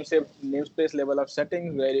this namespace level of settings,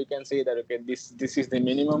 where you can say that, okay, this is the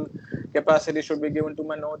minimum capacity should be given to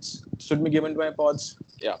my nodes, should be given to my pods.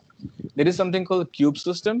 Yeah. There is something called kube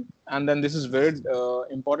system, and then this is very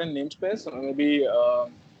important namespace. So maybe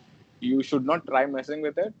you should not try messing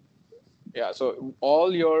with it. Yeah, so all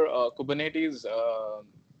your Kubernetes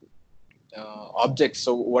objects,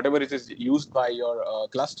 so whatever it is used by your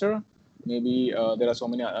cluster, maybe there are so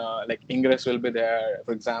many like ingress will be there.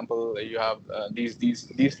 For example, you have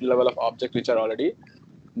these level of objects which are already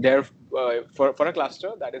there for a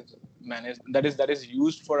cluster that is managed, that is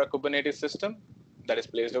used for a Kubernetes system that is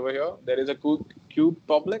placed over here. There is a kube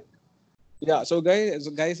public. Yeah, so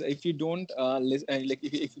guys, if you don't like,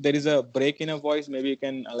 if there is a break in a voice, maybe you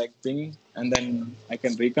can like ping, and then I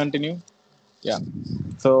can recontinue. Yeah,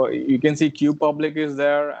 so you can see queue public is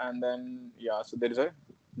there, and then yeah, so there is a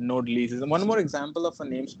node leases. One more example of a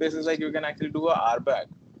namespace is, like, you can actually do a RBAC.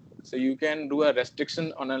 So you can do a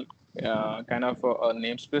restriction on a kind of a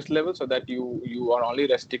namespace level, so that you are only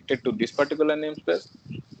restricted to this particular namespace.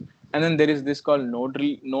 And then there is this called node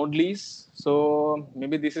lease. So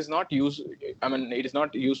maybe this is not I mean, it is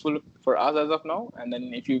not useful for us as of now. And then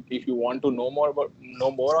if you want to know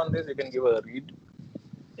more on this, you can give a read.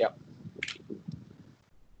 Yeah.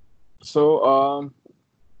 So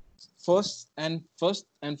first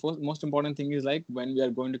most important thing is, like, when we are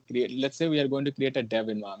going to create, let's say we are going to create a dev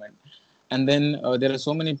environment, and then there are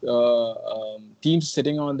so many teams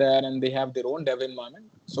sitting on there, and they have their own dev environment.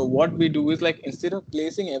 So what we do is, like, instead of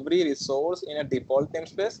placing every resource in a default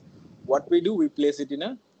namespace, what we do, we place it in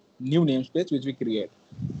a new namespace which we create.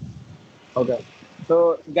 Okay,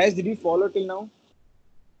 so guys, did you follow till now?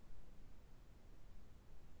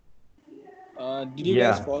 Did you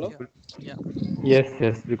guys Yeah. follow? Yeah.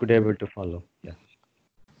 Yes, we could able to follow. Yeah.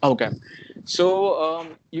 Okay, so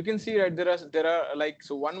you can see, right, there are like,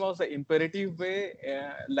 so one was the imperative way,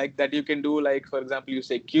 like that you can do, like, for example, you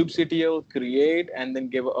say kubectl create, and then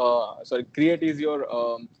give create is your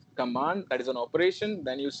command, that is an operation.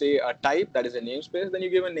 Then you say a type, that is a namespace. Then you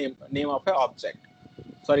give a name of an object,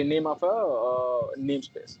 name of a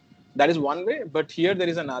namespace. That is one way. But here there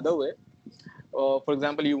is another way. For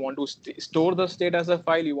example, you want to store the state as a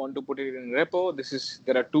file, you want to put it in repo.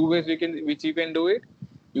 There are 2 ways which you can do it.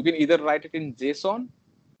 You can either write it in JSON.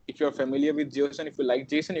 If you're familiar with JSON, if you like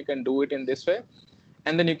JSON, you can do it in this way.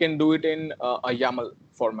 And then you can do it in a YAML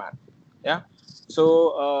format. Yeah.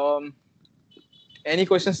 So any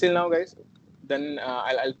questions till now, guys? Then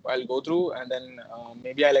I'll go through, and then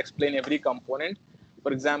maybe I'll explain every component.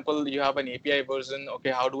 For example, you have an API version.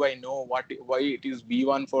 Okay, how do I know why it is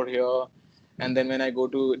V1 for here? And then when I go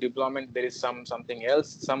to deployment, there is something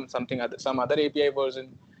else, some other API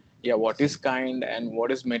version. Yeah, what is kind and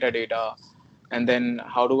what is metadata, and then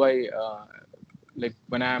how do I like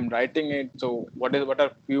when I am writing it? So what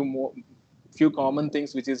are few common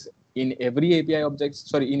things which is in every API objects?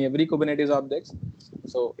 Sorry, in every Kubernetes objects.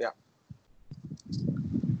 So yeah.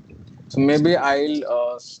 So maybe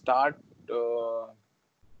I'll start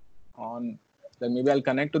on. Then maybe I'll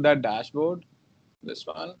connect to that dashboard. This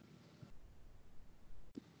one.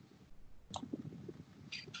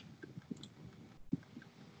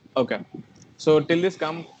 Okay. So till this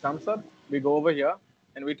comes up, we go over here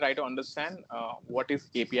and we try to understand what is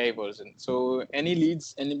API version. So any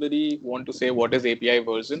leads, anybody want to say what is API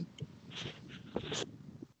version?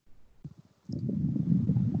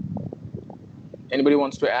 Anybody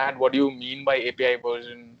wants to add what do you mean by API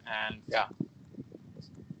version? And yeah.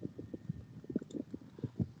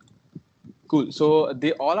 Cool. So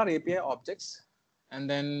they all are API objects, and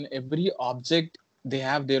then every object they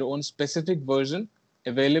have their own specific version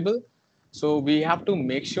available. So we have to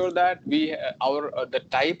make sure that our the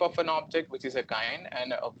type of an object, which is a kind,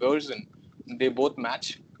 and a version, they both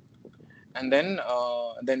match. And then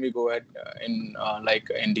we go ahead in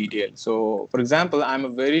detail. So for example, I'm a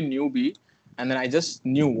very newbie, and then I just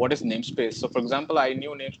knew what is namespace. So for example, I knew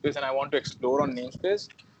namespace, and I want to explore on namespace,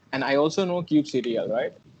 and I also know kubectl,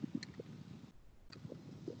 right?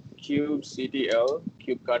 kubectl,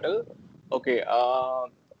 kubectl. Okay.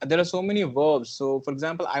 There are so many verbs. So, for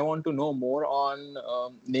example, I want to know more on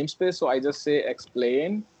namespace. So I just say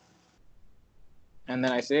explain, and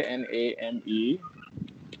then I say namespace.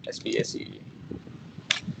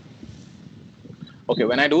 Okay.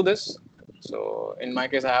 When I do this, so in my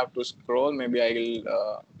case, I have to scroll. Maybe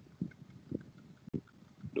I'll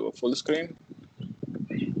do a full screen.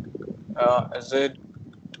 Is it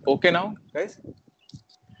okay now, guys?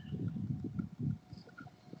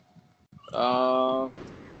 Uh,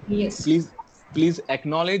 Yes. please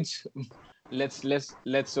acknowledge. Let's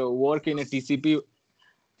work in a TCP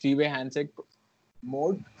three-way handshake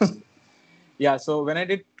mode. Yeah, so when I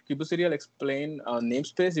did kubectl explain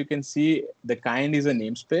namespace, you can see the kind is a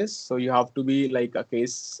namespace. So you have to be like a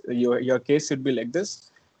case. Your case should be like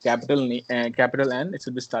this: capital N. It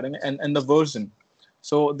should be starting and the version.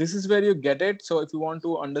 So this is where you get it. So if you want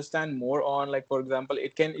to understand more on, like for example,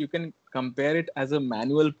 you can compare it as a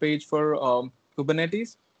manual page for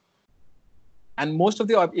Kubernetes. And most of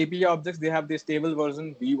the API objects, they have the stable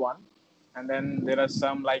version v1, and then there are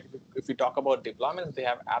some, like if we talk about deployments, they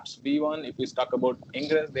have apps v1. If we talk about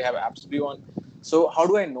ingress, they have apps v1. So how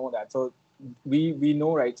do I know that? So we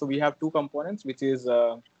know, right? So we have two components, which is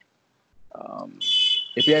um,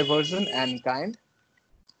 API version and kind.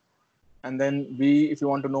 And then if you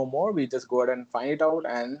want to know more, we just go ahead and find it out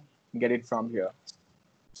and get it from here.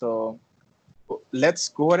 So let's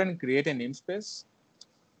go ahead and create a namespace.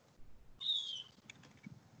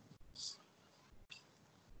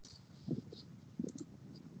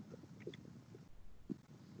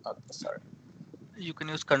 Sorry. You can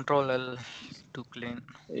use Control L to clean.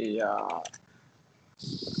 Yeah.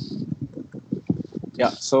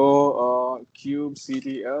 So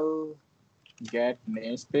kubectl get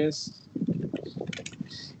namespace.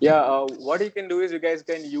 What you can do is you guys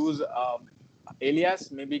can use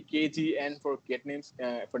alias, maybe kgn for get names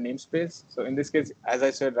for namespace. So in this case, as I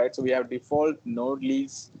said, right, so we have default node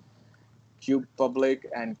lease, kube public,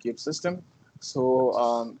 and kube system.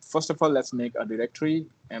 So first of all, let's make a directory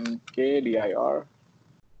mkdir.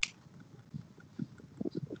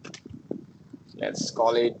 Let's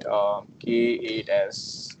call it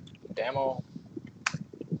k8s demo.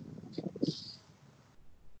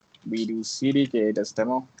 We do cd k8s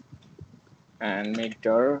demo and make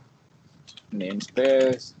dir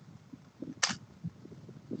namespace.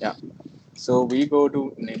 Yeah. So we go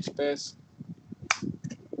to namespace.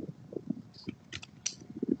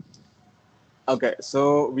 Okay.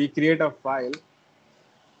 So we create a file.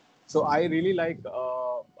 So I really like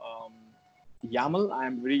YAML.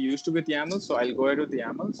 I'm very used to with YAML. So I'll go ahead with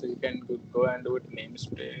YAML. So you can go and do it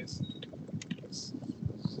namespace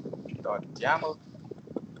dot YAML.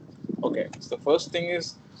 Okay. So the first thing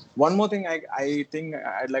is, one more thing I think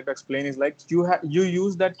I'd like to explain is like you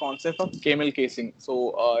use that concept of camel casing.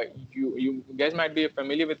 So you guys might be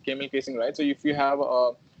familiar with camel casing, right? So if you have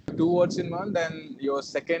two words in one, then your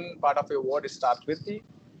second part of your word starts with the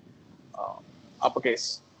uh,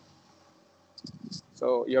 uppercase.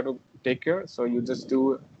 So you have to take care. So you just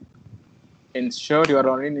do insert, you are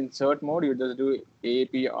already in insert mode, you just do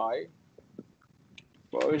API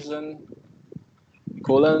version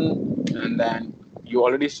colon, and then you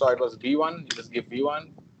already saw it was v1, you just give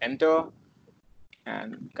v1, enter,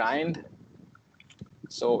 and kind.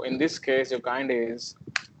 So in this case, your kind is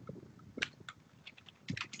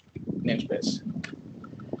namespace.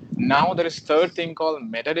 Now there is third thing called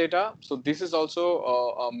metadata. So this is also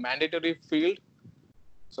a mandatory field.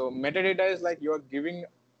 So metadata is like you're giving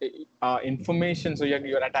information. So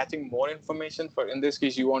you're attaching more information. For in this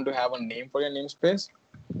case, you want to have a name for your namespace.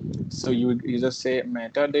 So you just say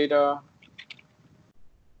metadata.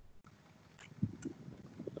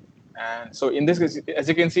 And so in this case, as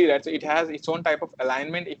you can see, that it has its own type of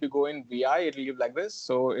alignment. If you go in VI, it will give like this.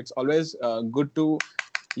 So it's always good to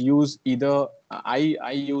use either.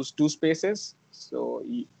 I use two spaces. So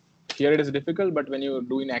here it is difficult, but when you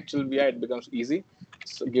do in actual VI, it becomes easy.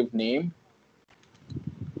 So give name,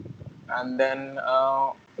 and then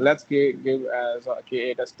let's give as a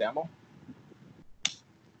K8s demo.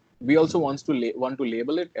 We also want to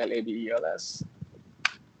label it labels.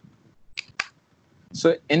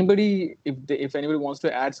 So anybody, if anybody wants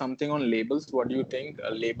to add something on labels, what do you think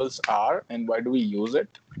labels are, and why do we use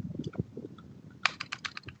it?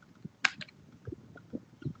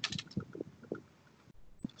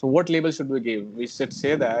 So what label should we give? We should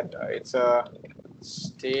say that it's a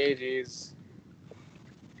stage is.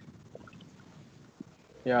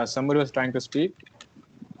 Yeah, somebody was trying to speak.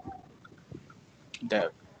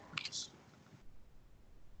 Dev.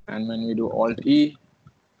 And when we do Alt E,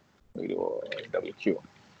 we do double Q.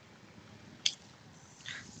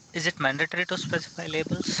 Is it mandatory to specify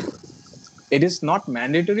labels? It is not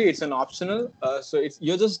mandatory, it's an optional. So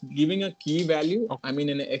you're just giving a key value. Okay. I mean,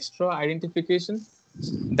 an extra identification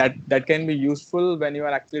that can be useful when you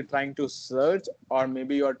are actually trying to search, or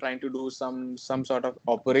maybe you are trying to do some sort of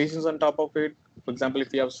operations on top of it. For example,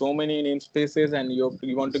 if you have so many namespaces and you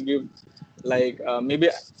want to give like maybe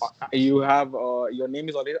you have your name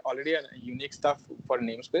is already a unique stuff for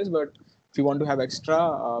namespace, but if you want to have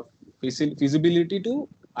extra feasibility to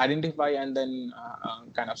identify and then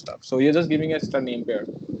kind of stuff, so you're just giving extra name pair.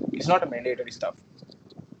 It's not a mandatory stuff.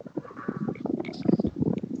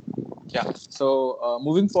 Yeah. So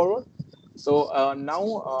moving forward, so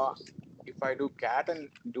now if I do cat and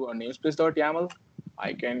do a namespace.yaml,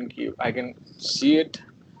 I can see it.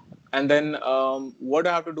 And then what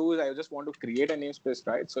I have to do is I just want to create a namespace,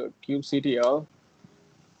 right? So kubectl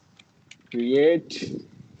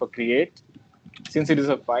create, since it is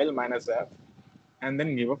a file -f, and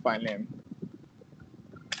then give a file name.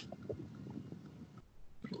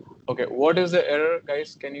 Okay, what is the error,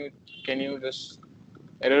 guys? Can you just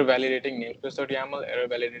error validating namespace.yaml, error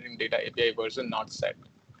validating data API version not set.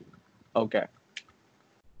 Okay.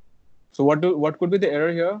 So what could be the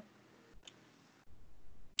error here?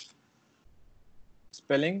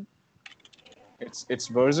 Spelling. It's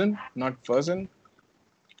version, not version.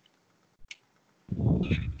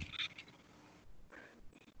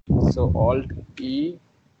 So Alt E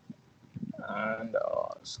and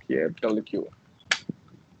escape WQ.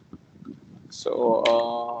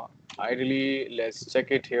 So ideally, let's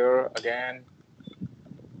check it here again.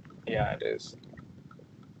 Yeah, it is.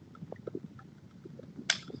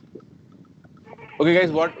 Okay,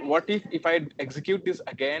 guys, what if I execute this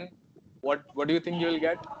again? What do you think you will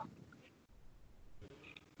get?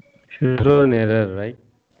 Should throw an error, right?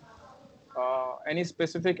 Any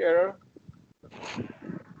specific error?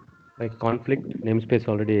 Like conflict, namespace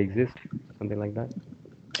already exists, something like that.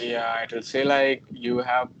 Yeah, it will say like you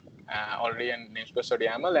have already a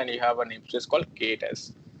namespace.yaml and you have a namespace called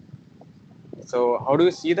K8s. So how do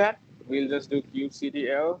you see that? We'll just do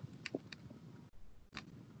kubectl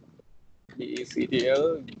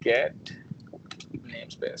get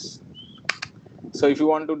namespace. So if you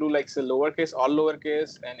want to do like say lowercase, all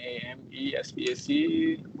lowercase,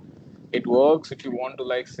 NAMESPAC, it works. If you want to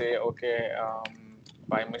like say okay,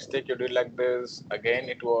 by mistake you did like this, again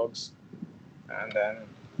it works, and then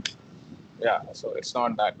yeah, so it's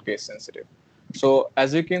not that case sensitive. So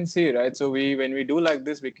as you can see, right? So when we do like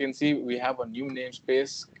this, we can see we have a new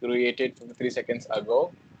namespace created 53 seconds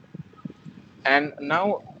ago, and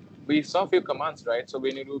now we saw a few commands, right? So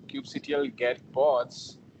when you do kubectl get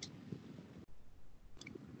pods,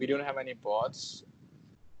 we don't have any pods.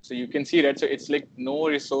 So you can see that. So it's like no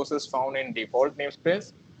resources found in default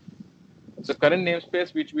namespace. So current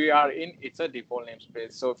namespace which we are in, it's a default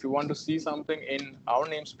namespace. So if you want to see something in our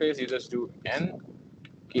namespace, you just do n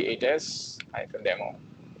k8s-demo.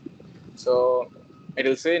 So it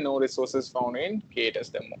will say no resources found in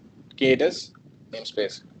K8s demo, K8s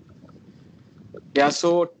namespace. Yeah.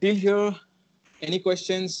 So till here, any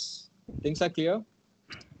questions? Things are clear?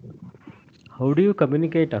 How do you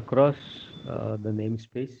communicate across the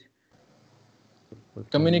namespace? From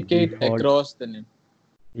Communicate default, across the name.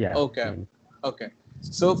 yeah, Okay. name. Okay.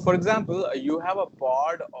 So, for example, you have a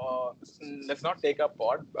pod. Let's not take a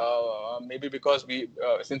pod. Maybe because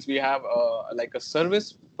since we have like a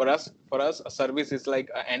service for us, a service is like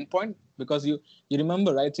an endpoint. Because you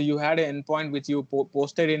remember, right? So you had an endpoint which you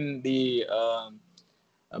posted in the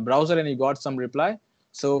browser, and you got some reply.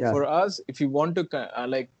 So Yeah, for us, if you want to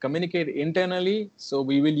like communicate internally, so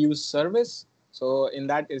we will use service. So in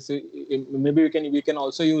that is maybe we can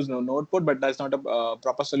also use node pod, but that's not a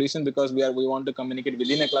proper solution because we want to communicate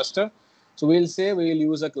within a cluster. So we'll say we'll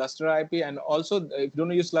use a cluster IP, and also if you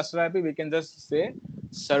don't use cluster IP, we can just say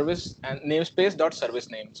service and namespace dot service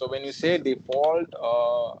name. So when you say default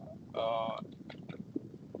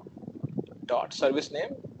dot service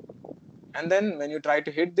name, and then when you try to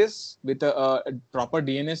hit this with a proper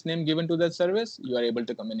DNS name given to that service, you are able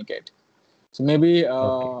to communicate. So maybe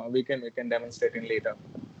okay, we can demonstrate in later.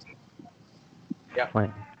 Yeah.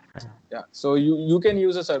 fine. Fine. Yeah. So you can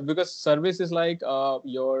use a service because service is like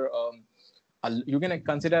your you can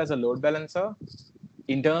consider as a load balancer,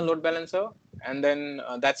 internal load balancer, and then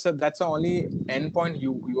that's the only endpoint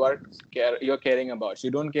you're caring about. So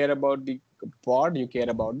you don't care about the pod, you care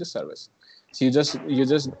about the service. So you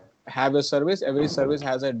just have a service. Every service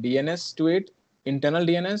has a DNS to it, internal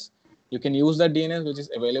DNS. You can use that DNS which is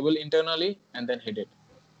available internally, and then hit it.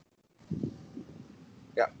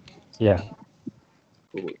 Yeah. Yeah,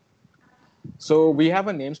 Cool. So we have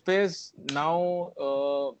a namespace now.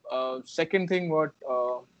 Second thing what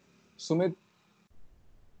Sumit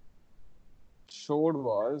showed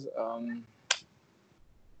was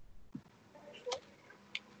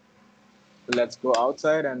let's go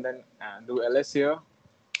outside and then do ls here.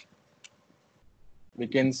 We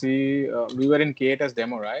can see we were in K8s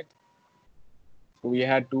demo, right? So we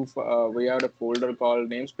had we had a folder called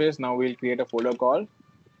namespace. Now we'll create a folder called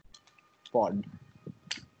pod.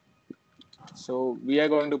 So we are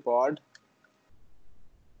going to pod,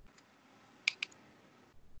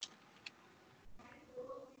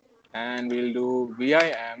 and we'll do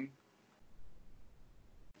vim,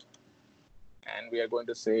 and we are going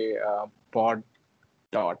to say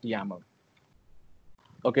pod.yaml.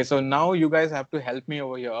 Okay, so now you guys have to help me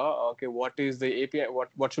over here. Okay, what is the API?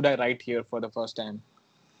 What should I write here for the first time?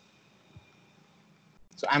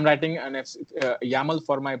 So I'm writing an YAML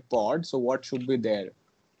for my pod. So what should be there?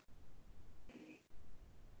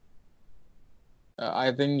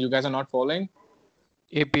 I think you guys are not following.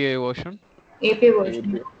 API version. API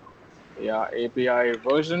version. API, yeah, API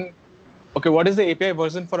version. Okay, what is the API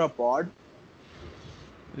version for a pod?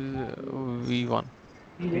 V1.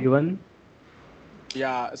 V1.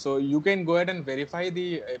 Yeah, so you can go ahead and verify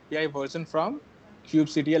the API version from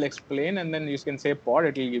kubectl explain, and then you can say pod.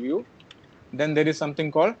 It will give you. Then there is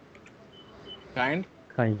something called kind.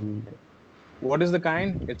 Kind. What is the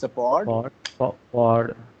kind? It's a pod.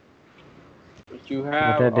 Pod You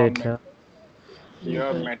have metadata.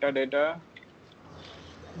 your metadata.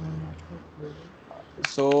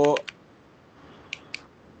 So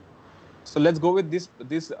let's go with this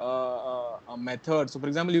method. So for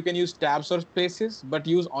example, you can use tabs or spaces, but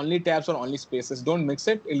use only tabs or only spaces. Don't mix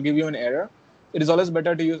it. It'll give you an error. It is always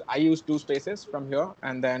better to use. I use two spaces from here,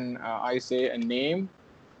 and then I say a name.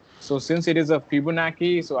 So since it is a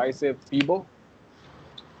Fibonacci, so I say Fibo.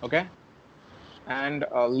 Okay, and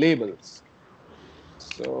labels.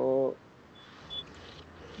 So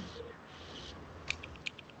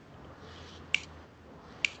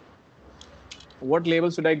what label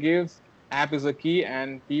should I give? App is a key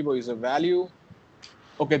and Fibo is a value.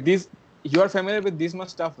 Okay, these you are familiar with this much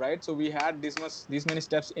stuff, right? So we had these many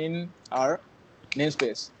steps in our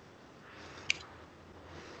namespace.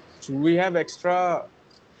 So we have extra.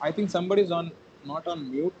 I think somebody's not on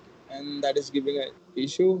mute, and that is giving an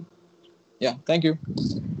issue. Yeah, thank you.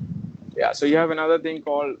 Yeah, so you have another thing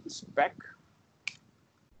called spec.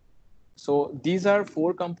 So these are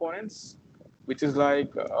 4 components, which is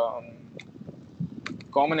like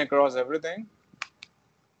common across everything.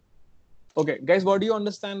 Okay, guys, what do you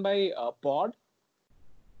understand by pod?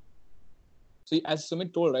 So as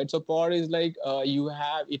Sumit told, right? So pod is like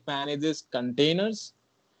it manages containers.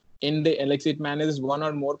 In the like it manages one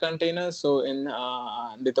or more containers. So in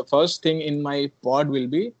the first thing in my pod will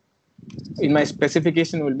be, in my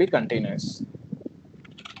specification will be containers.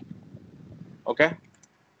 Okay.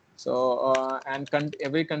 So and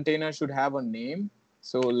every container should have a name.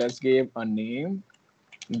 So let's give a name.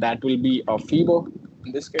 That will be a Fibo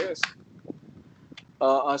in this case.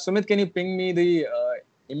 Sumit, can you ping me the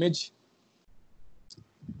image?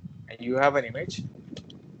 You have an image.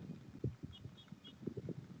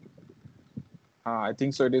 I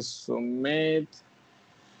think so. It is Sumit,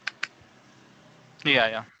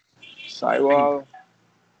 Yeah. Saiwal.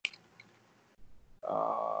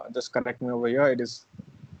 Just correct me over here. It is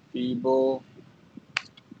Fibo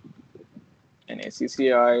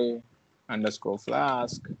NACCI underscore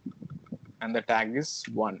flask, and the tag is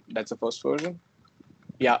 1. That's the first version.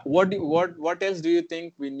 Yeah. What else do you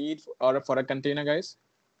think we need for a container, guys?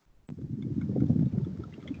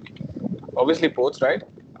 Obviously ports, right?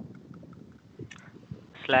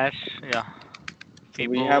 Slash, yeah. So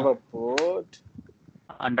we have Fibo a port.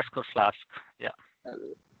 underscore flask. Yeah.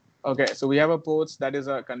 Okay, so we have a port that is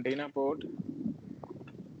a container port.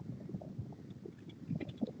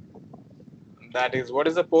 That is, what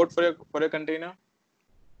is the port for your container?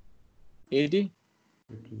 80.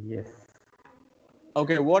 Yes.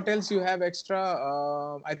 Okay, what else you have extra?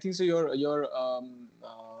 I think so. Your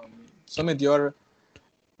Sumit, your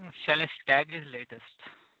Slash tag is latest.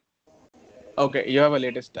 okay. You have a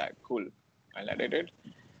latest tag. Cool. I'll edit it.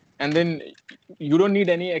 And then you don't need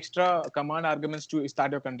any extra command arguments to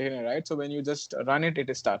start your container, right? So when you just run it,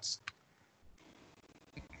 it starts.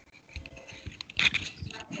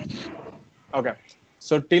 Okay.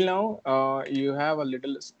 So till now, you have a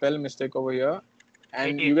little spell mistake over here,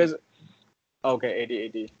 and 80, you 80. guys. Okay,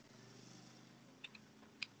 80.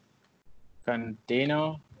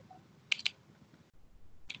 Container.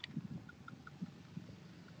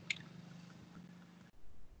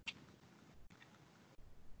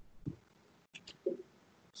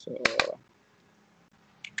 So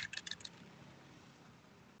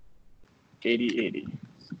 80.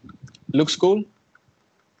 Looks cool.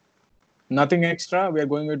 Nothing extra. We are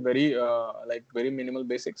going with very minimal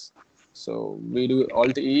basics. So we do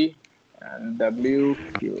Alt E and W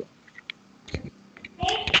Q.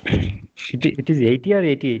 It is 80 or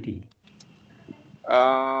 80.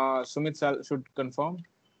 Sumit should confirm.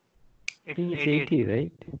 I think it's 80,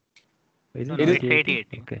 right? Is No, it It is it's 80.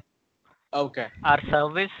 Okay. okay. Our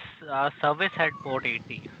service had port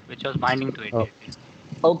 80, which was binding to Oh, 80.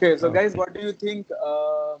 Okay. So guys, okay. what do you think?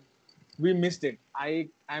 We missed it.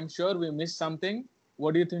 I'm sure we missed something.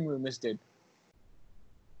 What do you think we missed it?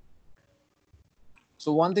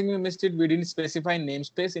 So one thing we missed it. We didn't specify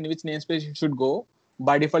namespace in which namespace it should go.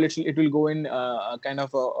 By default, it will go in a kind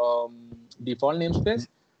of a default namespace.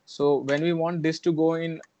 So when we want this to go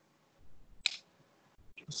in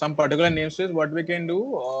some particular namespace, what we can do,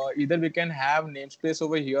 either we can have namespace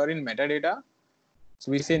over here in metadata.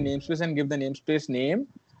 So we say namespace and give the namespace name.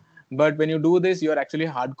 But when you do this, you are actually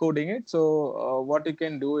hard coding it. So what you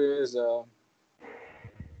can do is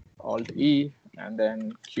Alt E and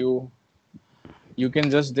then Q. You can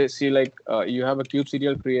just see like you have a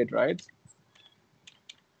kubectl create, right?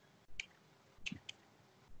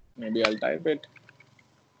 Maybe I'll type it.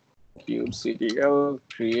 Kubectl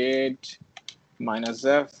create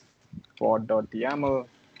 -f pod.yaml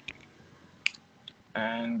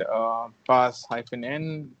and pass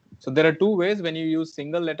 -n. So there are two ways. When you use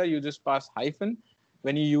single letter, you just pass hyphen.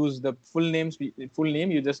 When you use the full name,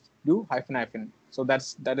 you just do hyphen. So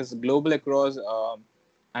that is global across.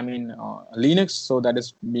 Linux. So that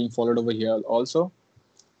is being followed over here also.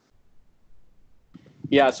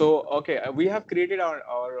 Yeah. So okay, we have created our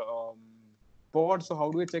pod. So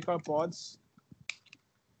how do we check our pods?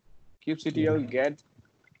 kubectl get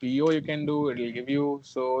PO you can do, it will give you.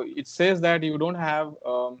 So it says that you don't have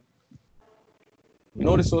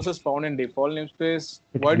no resources found in default namespace.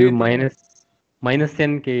 It Why do give you think? minus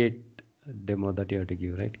n k8 demo that you have to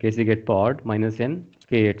give, right? Case you get pod -n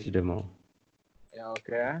k8 demo.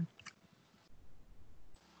 Yeah,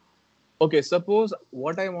 okay. Suppose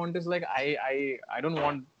what I want is like I don't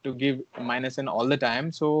want to give -n all the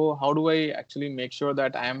time. So how do I actually make sure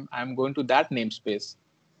that I'm going to that namespace?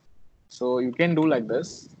 So you can do like this: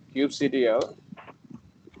 kubectl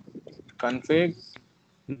config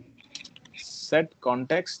set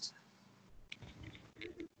context,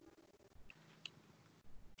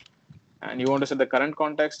 and you want to set the current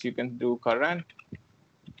context. You can do current,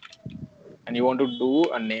 and you want to do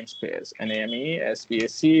a namespace,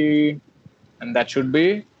 namespace, and that should be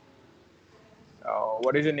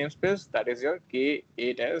what is your namespace? That is your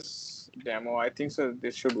K8s demo. I think so.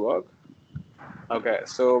 This should work. Okay,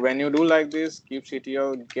 so when you do like this,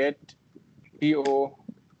 kubectl get PO.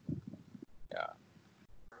 Yeah,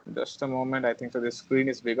 just a moment. I think so. This screen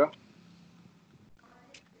is bigger.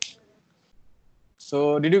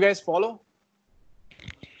 So did you guys follow?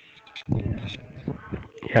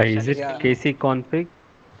 Yeah, is it Yeah, kc config?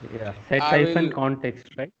 Yeah, set I hyphen will. context,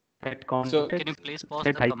 right? Set So Can you context, please pause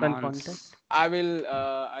set the hyphen context. commands? I will.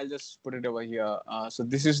 I'll just put it over here. So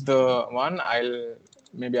this is the one.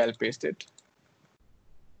 I'll paste it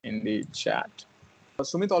in the chat.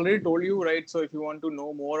 Sumit already told you, right? So if you want to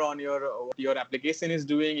know more on what your application is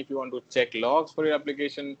doing, if you want to check logs for your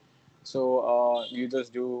application, so you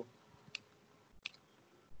just do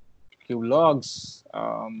kublogs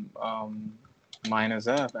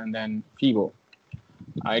 -f and then Fibo.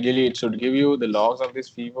 Ideally, it should give you the logs of this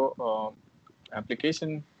Fibo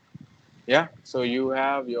application. Yeah, so you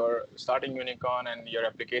have your starting unicorn and your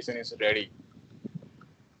application is ready.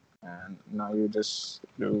 And now you just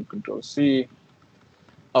do Control C.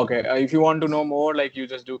 Okay, if you want to know more, like you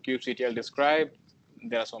just do kubectl describe.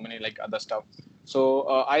 There are so many like other stuff.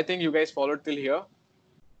 So I think you guys followed till here.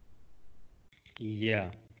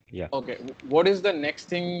 Yeah. Yeah. Okay, what is the next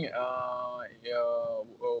thing?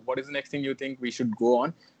 What is the next thing you think we should go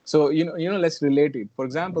on? So let's relate it. For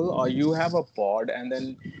example, you have a pod, and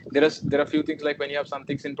then there are a few things like when you have some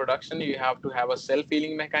things in production, you have to have a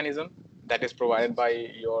self-healing mechanism that is provided by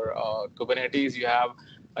your Kubernetes.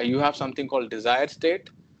 You have something called desired state.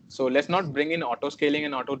 So let's not bring in auto scaling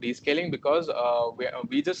and auto descaling because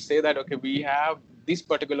we just say that okay, we have this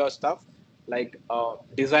particular stuff like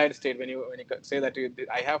desired state. When you say that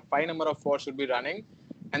I have 5 number of pods should be running,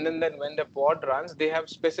 and then when the pod runs, they have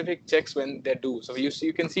specific checks when they do. So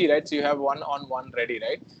you can see, right? So you have one on one ready,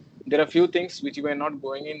 right? There are a few things which we are not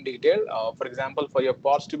going in detail. For example, for your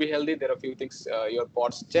pods to be healthy, there are a few things your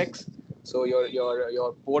pods checks. So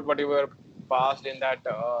your port whatever passed in that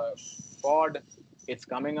pod, it's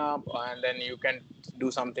coming up, and then you can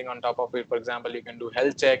do something on top of it. For example, you can do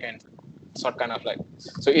health check and sort kind of like.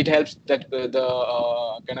 So it helps that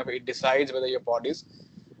the kind of it decides whether your pod is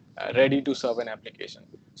ready to serve an application.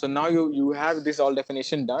 So now you have this all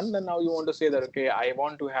definition done, and now you want to say that okay, I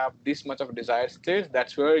want to have this much of desired state.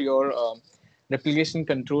 That's where your replication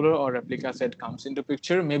controller or replica set comes into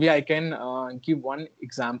picture. Maybe I can give one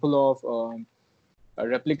example of a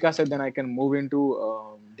replica set, then I can move into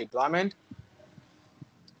deployment.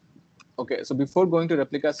 Okay, so before going to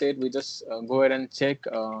replica set, we just go ahead and check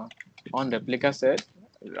on replica set,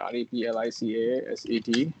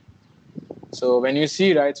 REPLICASET. So when you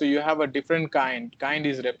see, right, so you have a different kind. Kind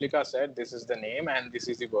is replica set. This is the name, and this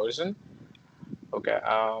is the version. Okay,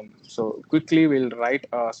 so quickly we'll write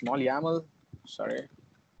a small YAML. Sorry,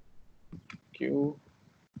 clear,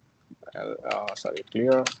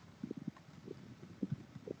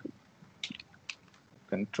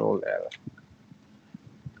 Control L.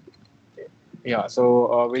 Yeah,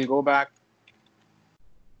 so we'll go back.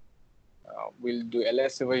 We'll do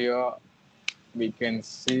ls over here. We can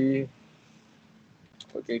see.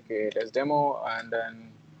 Okay, create as demo, and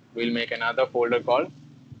then we'll make another folder called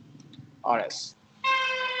rs.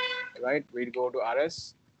 Right, we go to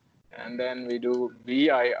rs, and then we do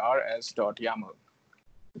virs.yaml.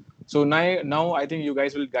 So now I think you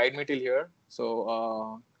guys will guide me till here.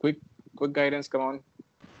 So quick guidance, come on.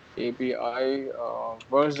 API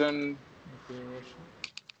version.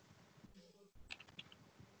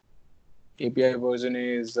 API version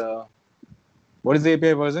is what is the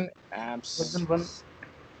API version? Version 1.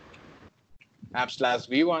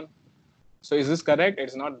 App/v1. So is this correct?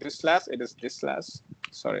 It's not this slash, it is this slash.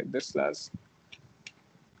 Sorry, this slash.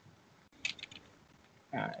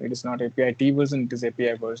 It is not API T version, it is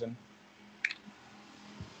API version.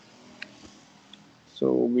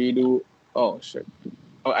 So we do, oh shit.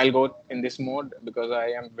 Oh, I'll go in this mode because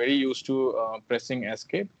I am very used to pressing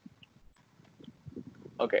escape.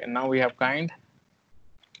 Okay, and now we have kind.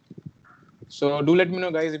 So do let me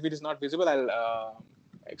know, guys, if it is not visible, I'll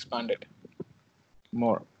expand it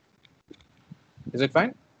more. Is it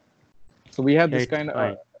fine? So we have this kind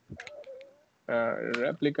of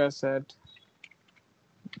replica set.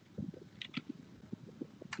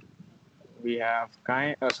 We have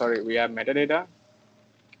kind. We have metadata.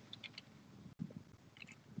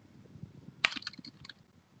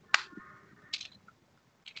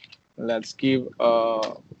 Let's give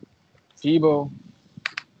Fibo.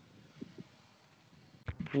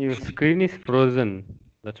 Your screen is frozen.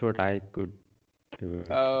 That's what I could do.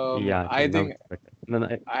 Yeah, I now think it's better. No,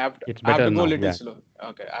 I it's have better to go a now. little Yeah. slow.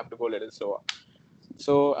 Okay, I have to go a little slower.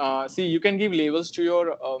 So see, you can give labels to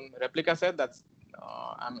your replica set. That's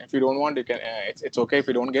if you don't want, you can. It's okay if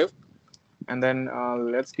you don't give. And then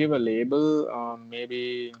let's give a label.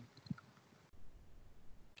 Maybe.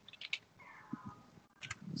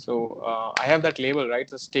 So I have that label, right?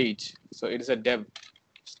 The stage. So it is a dev.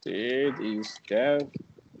 Stage is dev.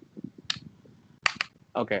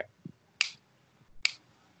 Okay.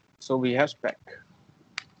 So we have spec.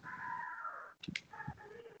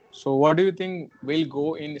 So what do you think will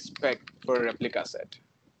go in spec for a replica set?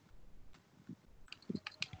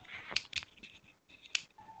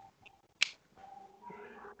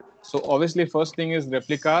 So obviously first thing is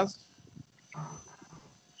replicas.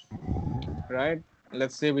 right?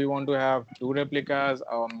 Let's say we want to have 2 replicas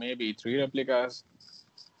or maybe 3 replicas.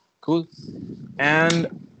 Cool. And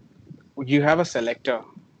you have a selector.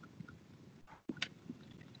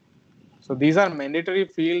 So these are mandatory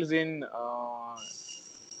fields in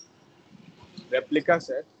replica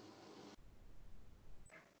set.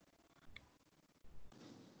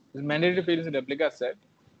 Mandatory fields in replica set.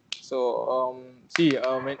 So see,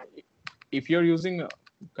 if you're using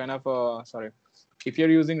kind of if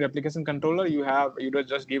you're using replication controller, you don't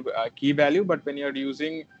just give a key value, but when you're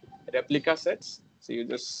using replica sets, so you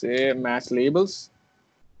just say match labels.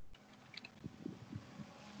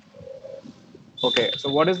 Okay, so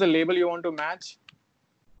what is the label you want to match?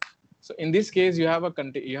 So in this case, you have a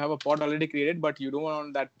pod already created, but you don't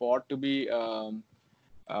want that pod to be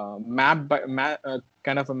mapped by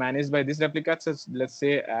kind of managed by this replica. So let's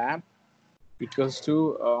say app equals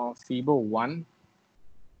to fibo1.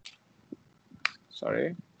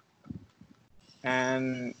 Sorry.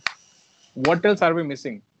 And what else are we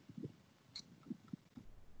missing?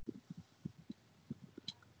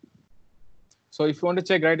 So if you want to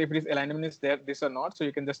check, right, if it is alignment is there, this or not, so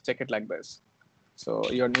you can just check it like this. So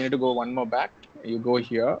you need to go one more back. You go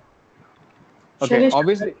here. Okay, Shailesh,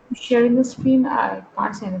 obviously. sharing the screen, I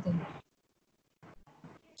can't see anything.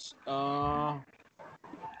 Are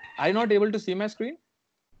you not able to see my screen?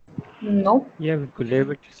 No. Yeah, we could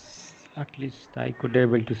able to, at least I could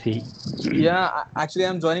able to see. Yeah, actually,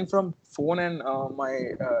 I'm joining from phone and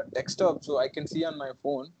my desktop, so I can see on my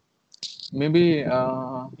phone. Maybe.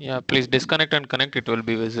 Yeah, please disconnect and connect. It will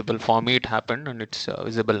be visible. For me, it happened and it's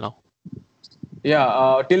visible now.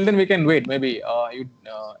 Yeah. Till then, we can wait. Maybe.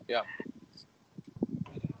 Yeah.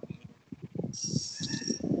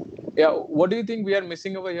 Yeah. What do you think we are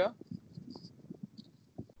missing over here?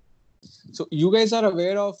 So you guys are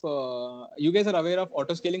aware of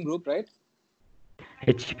auto scaling group, right?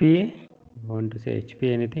 HPA? Want to say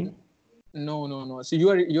HPA anything? No. So you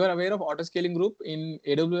are aware of auto scaling group in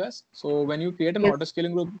AWS. So when you create an Yes. auto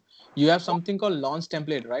scaling group, you have something called launch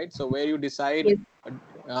template, right? So where you decide.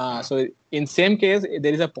 Yes. So in same case,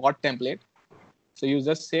 there is a pod template. So you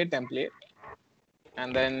just say template,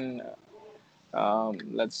 and then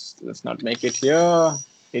let's not make it here.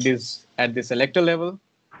 It is at the selector level.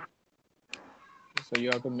 So you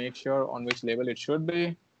have to make sure on which level it should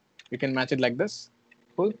be. You can match it like this.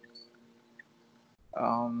 Cool.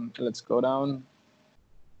 Let's go down.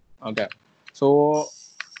 Okay. So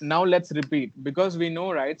now let's repeat, because we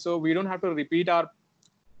know, right? So we don't have to repeat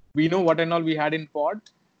we know what and all we had in pod.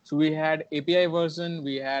 So we had API version,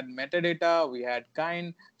 we had metadata, we had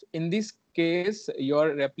kind. So in this case,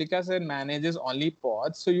 your replica set manages only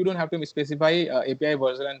pods. So you don't have to specify API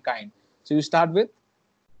version and kind. So you start with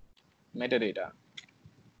metadata.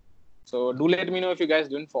 So do let me know if you guys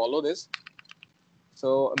didn't follow this.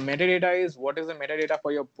 So metadata is what is the metadata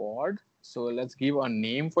for your pod. So let's give a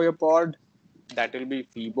name for your pod. That will be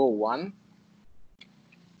fibo1.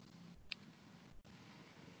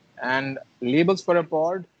 And labels for a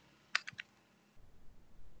pod.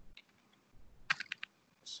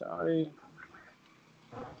 Sorry.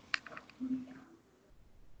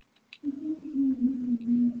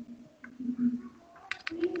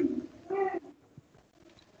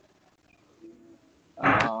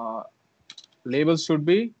 Labels should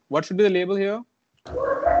be, what should be the label here?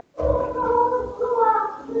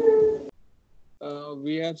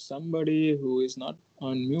 We have somebody who is not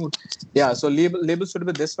on mute. Yeah, so label should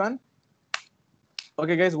be this one.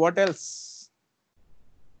 Okay, guys, what else?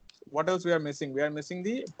 What else we are missing? We are missing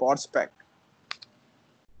the pod spec.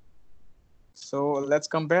 So let's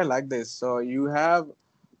compare like this. So you have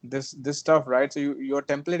this stuff, right? So your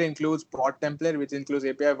template includes pod template, which includes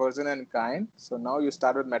API version and kind. So now you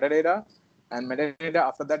start with metadata, and metadata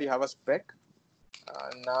after that you have a spec.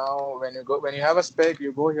 Now when you have a spec,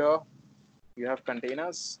 you go here. You have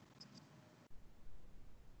containers,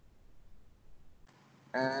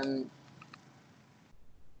 and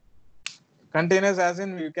containers as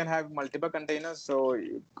in you can have multiple containers. So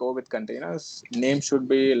you go with containers. Name should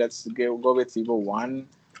be, let's go with fibo1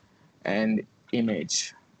 and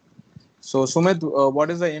image. So Sumit,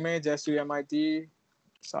 what is the image? SUMIT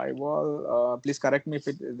Sidewall. Please correct me if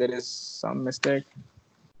there is some mistake.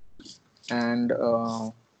 And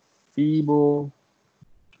Fibo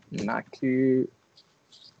Naki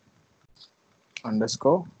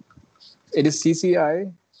underscore. It is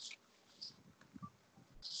CCI.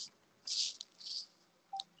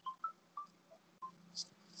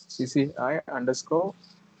 CCI underscore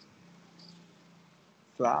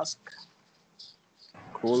Flask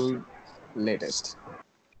cool latest.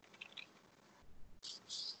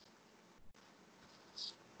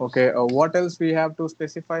 Okay, what else we have to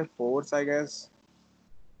specify? Ports, I guess.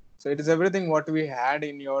 So it is everything what we had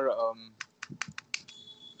in your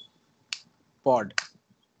pod.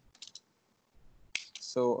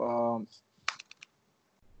 So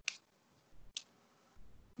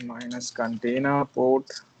minus container port.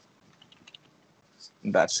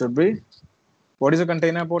 That should be. What is a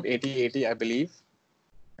container port? 8080, I believe.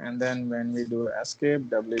 And then when we do escape,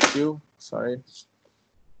 WQ, sorry.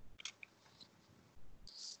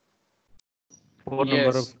 Four number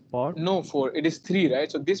of Yes. pod? No, 4. It is 3,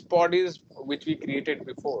 right? So this pod is which we created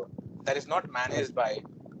before. That is not managed by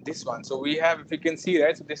this one. So we have, if you can see,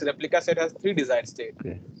 right? So this replica set has 3 desired state.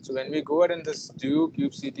 Okay. So when we go ahead and just do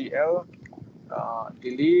kubectl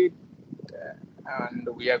delete, and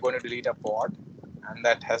we are going to delete a pod, and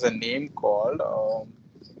that has a name called.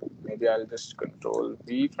 Maybe I'll just control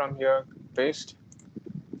V from here, paste.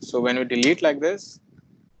 So when we delete like this,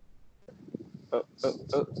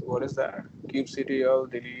 what is that? Kubectl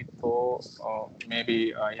delete for,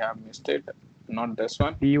 maybe I have missed it. Not this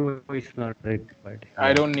one. PO is not required. Yeah.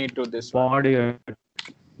 I don't need to this one. Pod, yeah.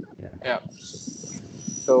 Yeah.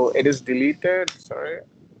 So it is deleted. Sorry,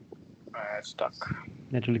 stuck.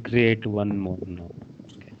 That will create one more now.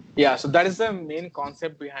 Okay. Yeah. So that is the main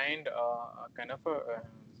concept behind kind of a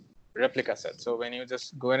replica set. So when you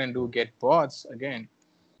just go ahead and do get pods again.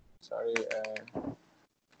 Sorry.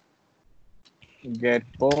 Get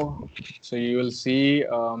po. So you will see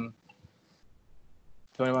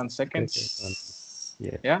 21 seconds.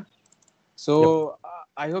 Yeah. Yeah. So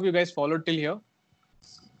I hope you guys followed till here.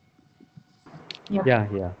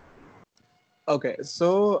 Yeah. Okay.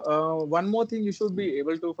 So one more thing you should be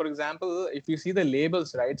able to, for example, if you see the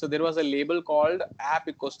labels, right? So there was a label called app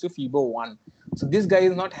equals to Fibo1. So this guy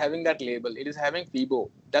is not having that label. It is having Fibo.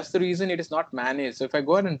 That's the reason it is not managed. So if I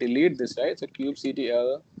go ahead and delete this, right? So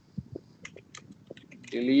kubectl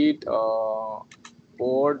delete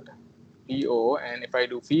port PO, and if I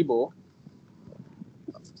do Fibo,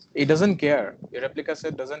 it doesn't care. Your replica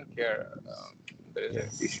set doesn't care. There is an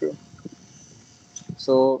issue.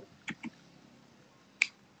 So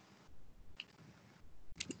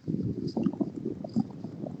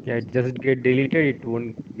Yeah, it just get deleted, it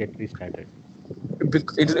won't get restarted.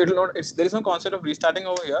 it'll not. There is no concept of restarting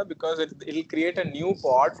over here because it'll create a new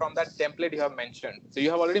pod from that template you have mentioned. So you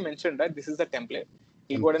have already mentioned, right? This is the template.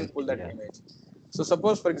 You'll go ahead and pull that image. So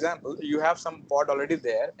suppose, for example, you have some pod already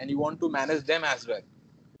there and you want to manage them as well.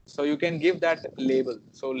 So you can give that label.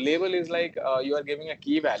 So label is like you are giving a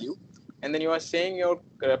key value, and then you are saying your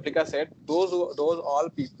replica set. Those all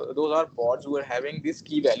people, those are pods who are having this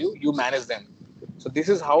key value. You manage them. So this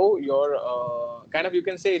is how your kind of, you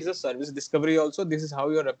can say it's a service discovery also. This is how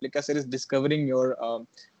your replica set is discovering your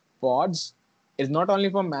pods. It's not only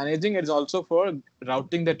for managing; it's also for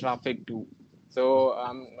routing the traffic too. So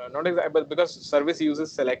not exactly, but because service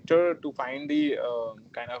uses selector to find the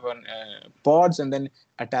kind of an pods and then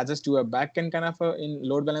attaches to a backend kind of in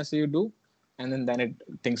load balancer you do, and then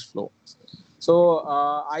things flow. So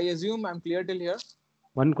I assume I'm clear till here.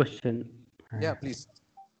 One question. Yeah, please.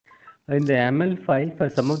 In the ML file, for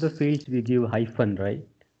some of the fields we give hyphen, right?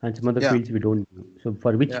 And some of the fields we don't give. So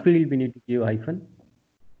for which field we need to give hyphen?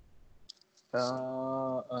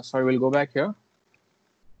 Sorry, we'll go back here.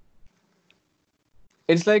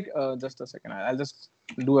 It's like just a second. I'll just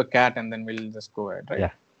do a cat and then we'll just go ahead,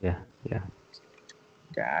 right? Yeah.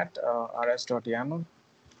 Cat rs.yaml.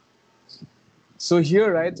 So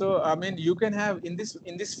here, right? So I mean, you can have in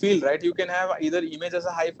this field, right? You can have either image as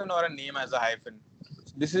a hyphen or a name as a hyphen.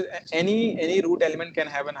 So this is any root element can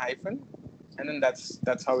have an hyphen, and then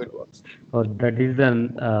that's how it works. Or that is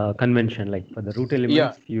the convention, like for the root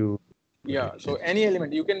elements you. Yeah. So any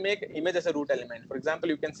element you can make image as a root element. For example,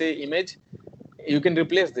 you can say image. You can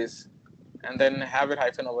replace this, and then have it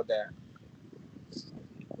hyphen over there.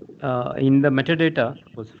 In the metadata,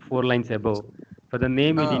 suppose 4 lines above, for the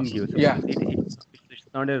name we didn't give. So it's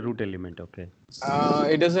not a root element, okay?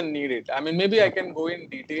 It doesn't need it. I mean, maybe I can go in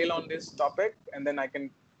detail on this topic, and then I can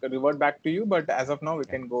revert back to you. But as of now, we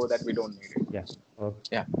can go that we don't need it. Yeah. Okay.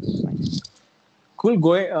 Yeah. Cool.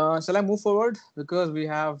 Go. Shall I move forward because we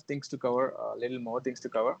have things to cover, a little more things to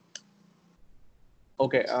cover.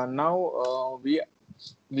 Okay. Now we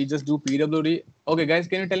just do PWD. Okay, guys,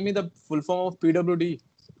 can you tell me the full form of PWD?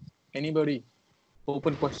 Anybody?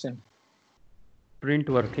 Open question. Print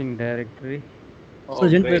working directory. Oh,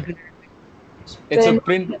 great. It's a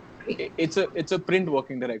print. It's a print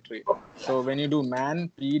working directory. So when you do man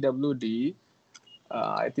pwd,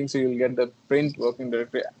 I think so you'll get the print working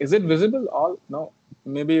directory. Is it visible? All no.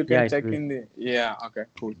 Maybe you can check in the. Yeah. Okay.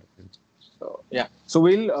 Cool. So yeah. So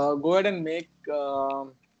we'll go ahead and make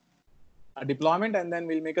a deployment, and then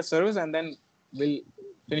we'll make a service, and then we'll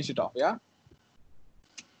finish it off. Yeah.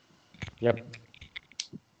 Yep.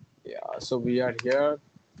 Yeah. So we are here.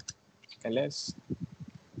 ls.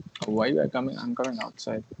 Why you are coming? I'm coming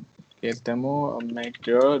outside. Case demo. Make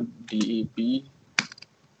your dep.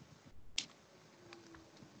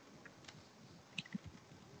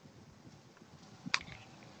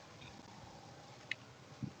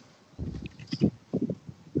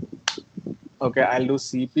 Okay, I'll do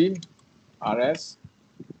cp rs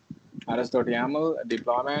rs.yaml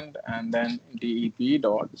deployment and then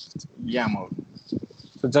dep.yaml.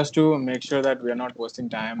 So just to make sure that we are not wasting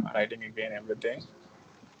time writing again everything.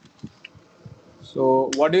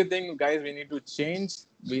 So what do you think, guys? We need to change.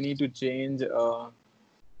 We need to change.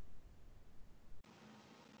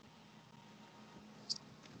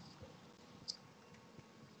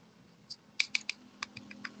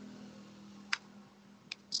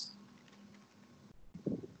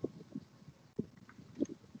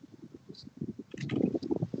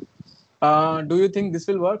 Do you think this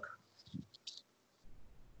will work?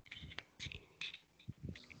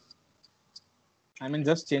 I mean,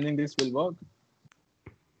 just changing this will work.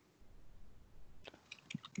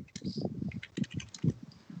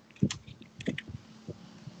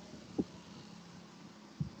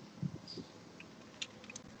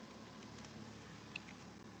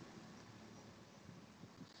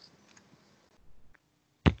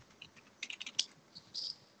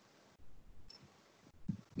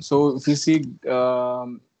 So if you see,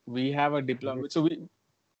 we have a deployment. So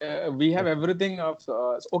we have everything of.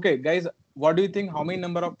 Okay, guys, what do you think? How many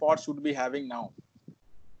number of pods should we be having now?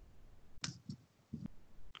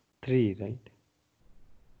 3, right?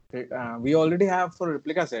 We already have for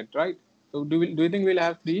replica set, right? So do you think we'll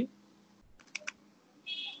have 3?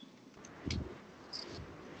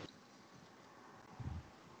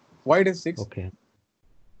 Why it is 6? Okay.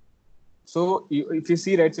 So if you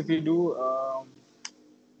see, right, so if you do,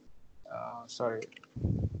 sorry.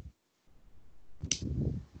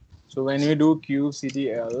 So when you do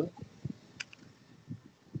kubectl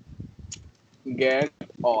get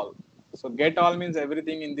all. So get all means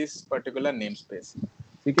everything in this particular namespace. So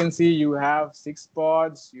you can see you have 6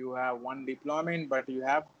 pods, you have 1 deployment, but you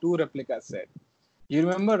have 2 replica set. You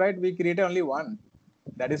remember, right? We created only 1.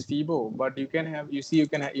 That is Fibo, but you can have. You see,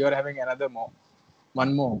 you are having another more,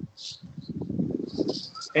 1 more.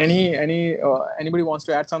 Anybody wants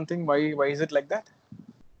to add something? Why is it like that?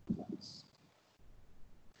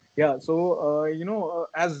 Yeah, so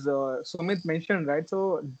as Sumit mentioned, right?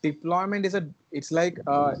 So deployment is it's like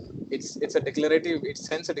it's a declarative. It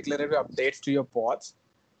sends a declarative updates to your pods,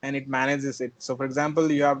 and it manages it. So for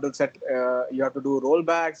example, you have to you have to do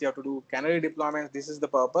rollbacks, you have to do canary deployments. This is the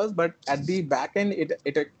purpose. But at the backend,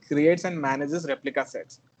 it creates and manages replica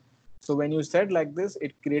sets. So when you said like this,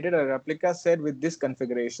 it created a replica set with these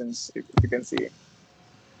configurations. If you can see.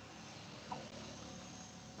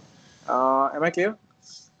 Am I clear?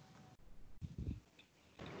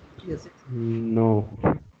 Yes. No.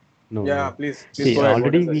 No, Yeah, no. please See, go ahead.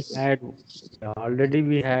 What is it? already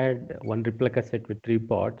we had one replica set with 3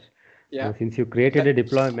 pods. Yeah, Now, since you created a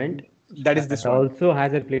deployment, that is that this one. also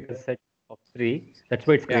has a replica set of 3. That's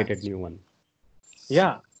why it's Yeah. created new one.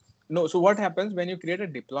 Yeah. No, so what happens when you create a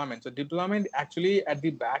deployment? So deployment actually at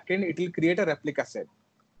the back end, it will create a replica set.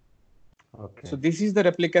 Okay. So this is the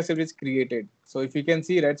replica set which is created. So if you can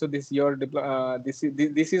see, right, so this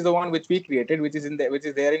this is the one which we created, which is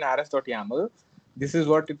there in rs.yaml. This is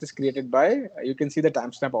what it is created by. You can see the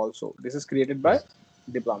timestamp also. This is created by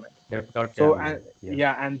deployment. So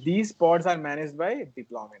and these pods are managed by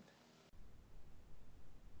deployment.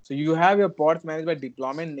 So you have your pods managed by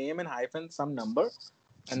deployment name and hyphen some number,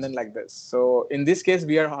 and then like this. So in this case,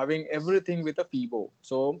 we are having everything with a Fibo.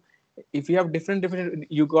 So if you have different,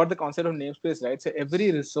 you got the concept of namespace, right? So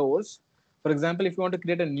every resource, for example, if you want to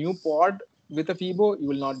create a new pod with a Fibo, you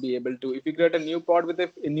will not be able to. If you create a new pod with a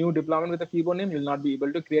new deployment with a Fibo name, you will not be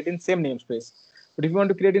able to create in same namespace. But if you want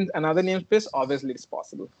to create in another namespace, obviously it's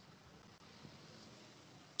possible.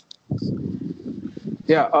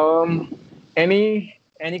 Yeah.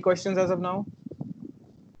 Any questions as of now?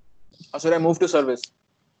 Or should I move to service?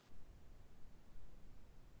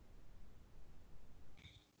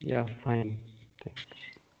 Yeah, fine. Thanks.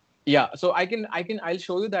 Yeah, so I'll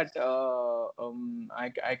show you that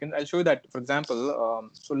I'll show you that, for example,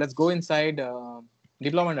 so let's go inside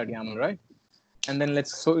deployment.yaml, right? And then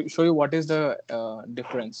let's show you what is the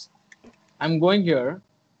difference. I'm going here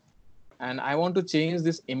and I want to change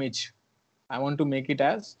this image. I want to make it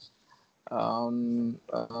as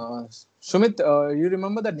Sumit, you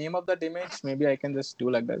remember the name of that image? Maybe I can just do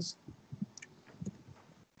like this.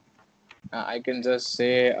 I can just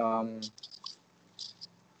say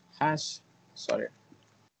hash. Sorry,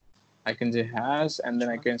 I can say hash, and then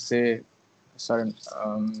I can say sorry.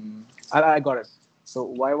 I got it.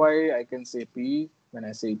 So I can say p when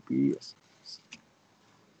I say p.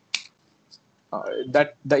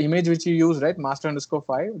 That the image which you use, right, master underscore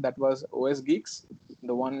 5, that was OS Geeks,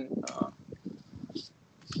 the one.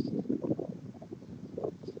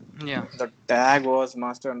 Yeah. The tag was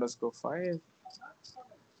master underscore 5,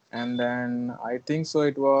 and then I think so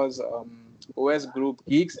it was OS Group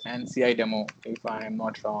Geeks and CI Demo, if I am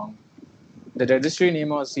not wrong. The registry name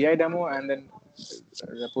was CI Demo, and then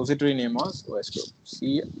repository name was OS Group.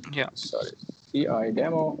 Yeah. CI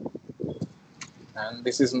Demo, and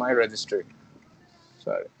this is my registry.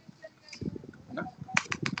 Sorry. No?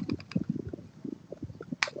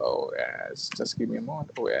 OS, just give me a moment.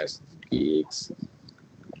 OS Geeks,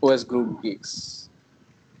 OS Group Geeks.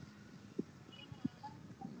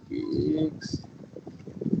 Geeks.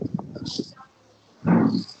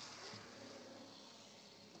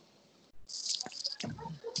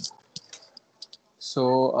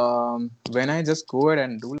 So when I just go ahead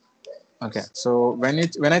and do, okay. So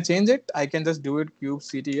when I change it, I can just do it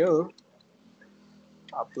kubectl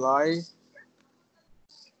apply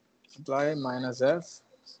 -f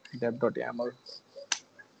dev.yaml.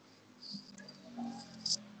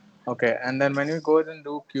 Okay, and then when you go ahead and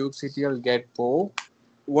do kubectl get po,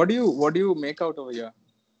 what do you make out over here?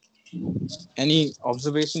 Any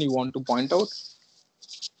observation you want to point out?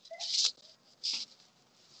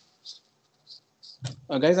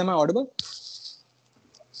 Guys, am I audible?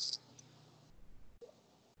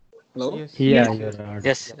 Hello? Yes, Yeah, yes, you're yes. audible.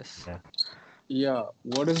 Yes. Yes. Yeah. Yeah.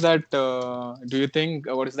 What is that? Do you think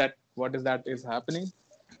what is that? What is that is happening?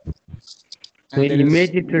 So And there is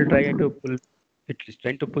image it will try to pull. It's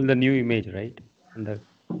trying to pull the new image, right? And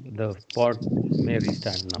the pod may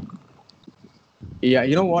restart now. Yeah,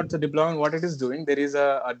 you know what the deployment, what it is doing, there is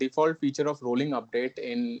a default feature of rolling update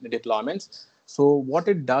in deployments. So what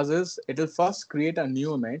it does is it will first create a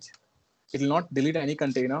new image. It will not delete any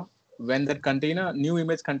container. When that container, new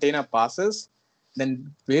image container passes, then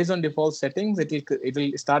based on default settings, it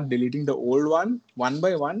will start deleting the old one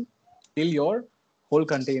by one till your whole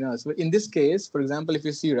container. So in this case, for example, if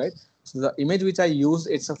you see, right, so the image which I use,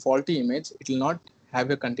 it's a faulty image. It will not have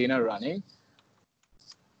a container running.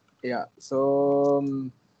 Yeah. So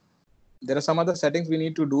there are some other settings we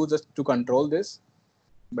need to do just to control this,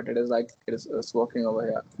 but it is like it's working over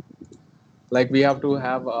here. Like we have to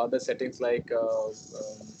have other settings like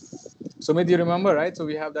Sumit, you remember, right? So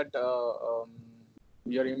we have that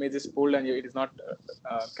your image is pulled and it is not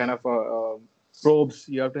kind of probes.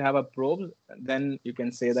 You have to have a probe, then you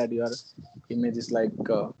can say that your image is like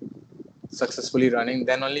successfully running.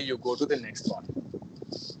 Then only you go to the next one.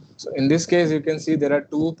 So in this case, you can see there are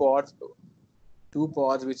two pods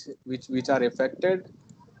which are affected,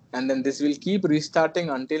 and then this will keep restarting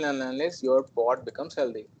until and unless your pod becomes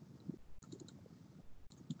healthy.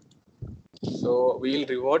 So we'll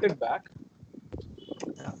revert it back.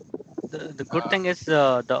 Yeah. The good thing is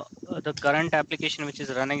the current application which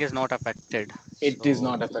is running is not affected. It is So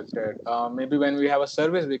not affected. Maybe when we have a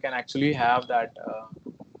service, we can actually have that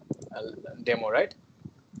demo, right?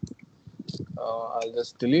 I'll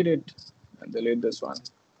just delete it and delete this one.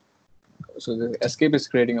 So the escape is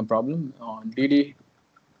creating a problem on DD,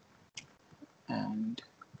 and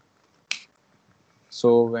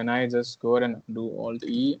so when I just go ahead and do Alt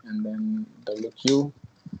E and then WQ,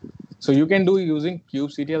 so you can do using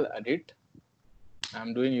kubectl edit.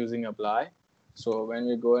 I'm doing using apply. So when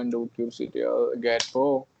we go and do kubectl get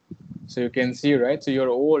pro, so you can see, right? So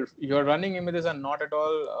your running images are not at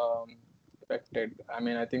all affected. I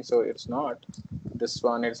mean, I think so. It's not. This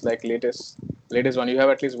one, it's like latest one. You have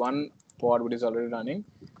at least one pod which is already running.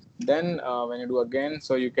 Then when you do again,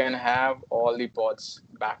 so you can have all the pods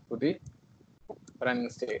back to the running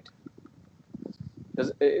state.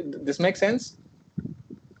 Does this make sense?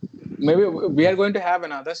 Maybe we are going to have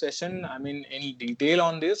another session, I mean, in detail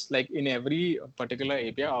on this, like in every particular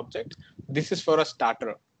API object. This is for a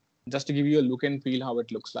starter, just to give you a look and feel how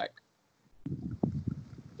it looks like.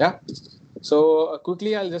 Yeah. So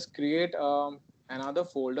quickly, I'll just create another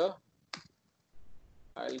folder.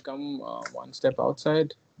 I'll come one step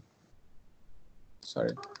outside.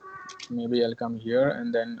 Sorry. Maybe I'll come here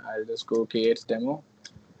and then I'll just go create demo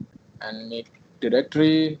and make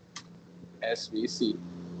directory SVC.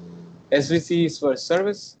 SVC is for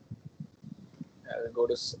service. I'll go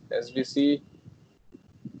to SVC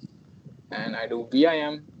and I do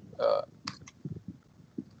VIM.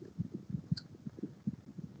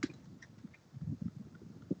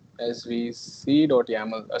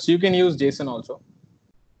 SVC.yaml. So you can use JSON also.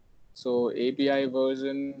 So API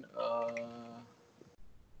version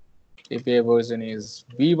is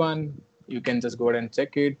v1. You can just go ahead and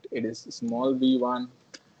check it. It is small v1,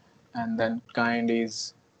 and then kind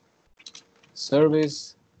is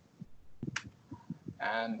service,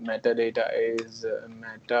 and metadata is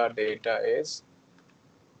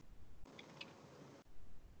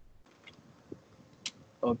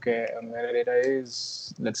okay. Metadata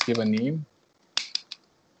is, let's give a name.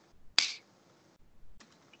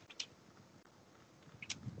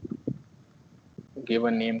 Give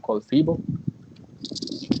a name called Fibo,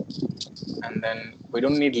 and then we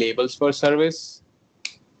don't need labels for service.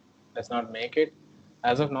 Let's not make it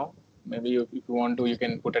as of now. Maybe if you want to, you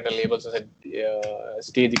can put at a label so that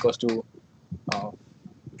stage equals to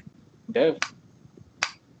dev.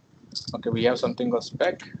 Okay, we have something called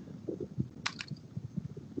spec.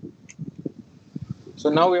 So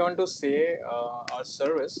now we want to say our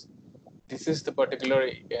service. This is the particular,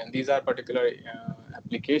 and these are particular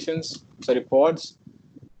applications, sorry, pods.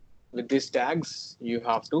 With these tags, you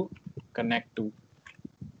have to connect to.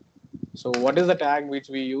 So what is the tag which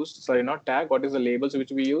we used? Sorry, not tag. What is the labels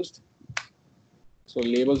which we used? So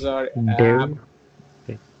labels are app. Dev.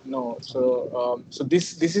 Okay. No. So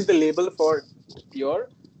this is the label for your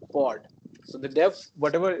pod. So the dev,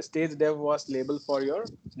 whatever stage dev was labeled for your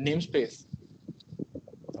namespace.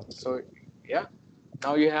 So yeah,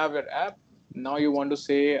 now you have your app. Now you want to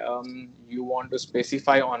say you want to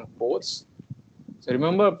specify on ports. So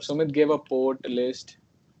remember, Sumit gave a port list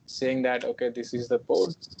saying that, okay, this is the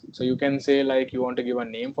port. So you can say like you want to give a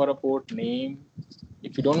name for a port, name.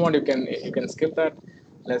 If you don't want, you can skip that.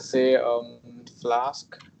 Let's say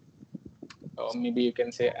Flask, or maybe you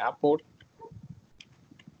can say app port.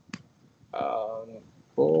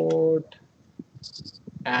 Port,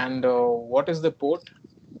 and what is the port?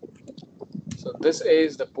 So this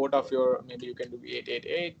is the port of your, maybe you can do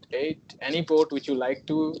 8888, any port which you like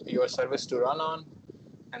to your service to run on.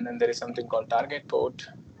 And then there is something called target port,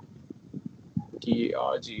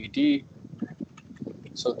 TRGT.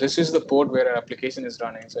 So this is the port where our application is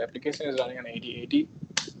running. So application is running on 8080.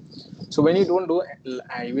 So when you don't do,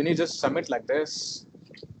 when you just submit like this,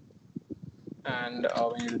 and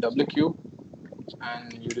when you double Q,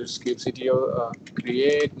 and you just kubectl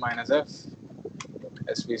create -f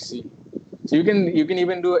svc. So you can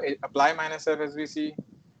even do apply -f svc.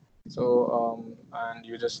 So and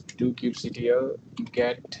you just do kubectl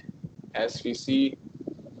get svc.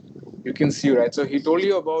 You can see, right? So he told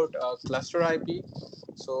you about cluster IP.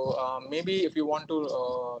 So maybe if you want to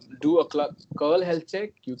do a curl health check,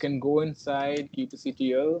 you can go inside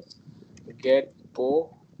kubectl get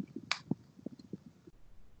po,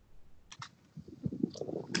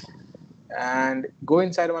 and go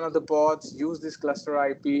inside one of the pods, use this cluster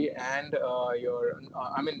IP and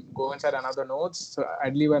go inside another nodes. So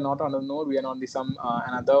ideally we're not on a node, we are on some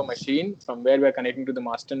another machine from where we're connecting to the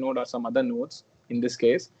master node or some other nodes in this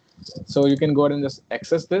case. So you can go ahead and just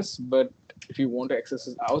access this, but if you want to access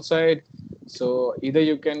it outside, so either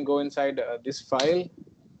you can go inside this file,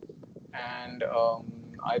 and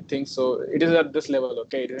I think so it is at this level,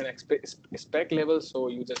 okay, it is an spec level, so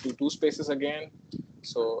you just do two spaces again.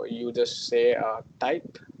 So you just say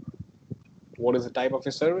type, what is the type of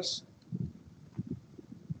your service?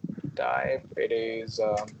 Type, it is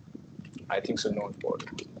I think so node port.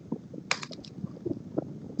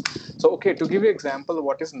 So okay, to give you example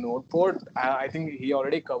what is node port, I think he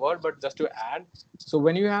already covered, but just to add, so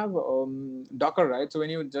when you have Docker, right? So when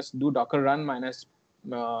you just do Docker run minus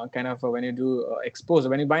when you do expose,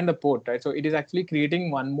 when you bind the port, right? So it is actually creating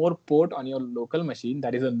one more port on your local machine,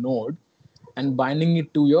 that is a node, and binding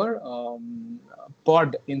it to your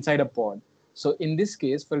pod inside a pod. So in this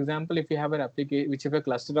case, for example, if you have an application which have a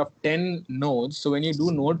cluster of 10 nodes, so when you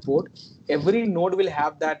do node port, every node will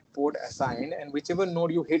have that port assigned, and whichever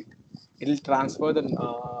node you hit, it will transfer the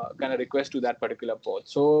kind of request to that particular port.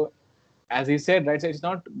 So as he said, right, so it's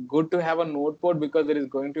not good to have a node port because it is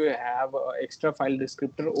going to have extra file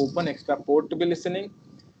descriptor open, extra port to be listening.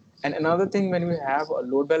 And another thing, when we have a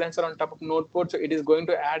load balancer on top of node port, so it is going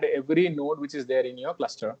to add every node which is there in your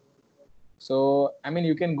cluster. So, I mean,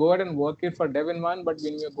 you can go ahead and work it for dev in one, but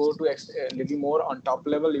when you go to a little more on top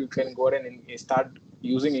level, you can go ahead and start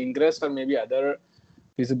using ingress or maybe other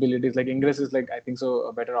feasibilities. Like ingress is like, I think so,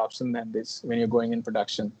 a better option than this when you're going in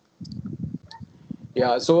production.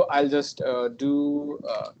 Yeah, so I'll just do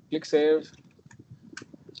click save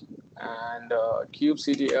and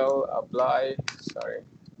kubectl apply, sorry.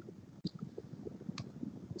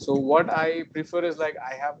 So what I prefer is like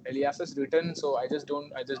I have aliases written, so I just do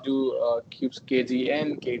kubes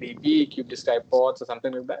kgn, kdb, kube describe pods or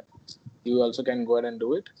something like that. You also can go ahead and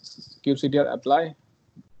do it. Kubectl apply.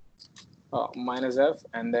 -f,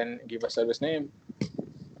 and then give a service name.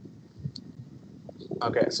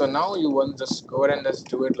 Okay, so now you want just go ahead and just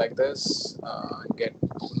do it like this. Get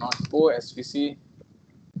not po svc.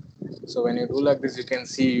 So when you do like this, you can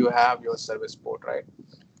see you have your service port, right?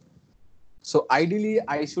 So ideally,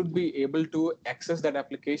 I should be able to access that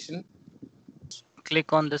application.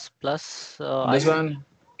 Click on this plus This icon one,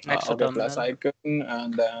 next to okay, plus terminal. icon,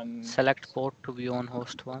 and then Select port to view on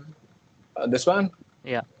host 1. this one.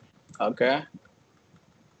 Yeah. Okay.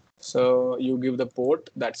 So you give the port,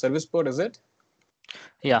 that service port, is it?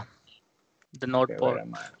 Yeah. The node Okay, port. where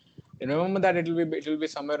am I? Remember that it will be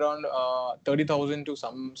somewhere around 30,000 to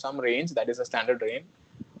some range. That is a standard range.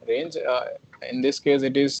 In this case,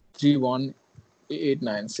 it is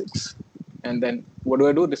 31896. And then what do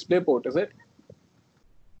I do? Display port, is it?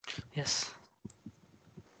 Yes.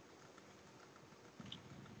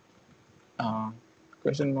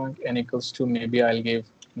 Question mark n equals to, maybe I'll give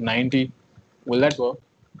 90. Will that work?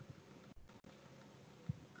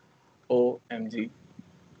 OMG.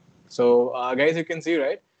 So guys, you can see,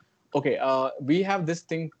 right? Okay, we have this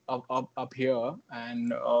thing up here,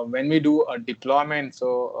 and when we do a deployment,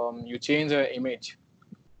 so you change an image,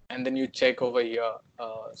 and then you check over here.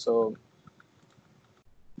 So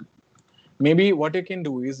maybe what you can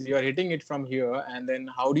do is you're hitting it from here, and then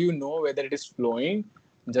how do you know whether it is flowing?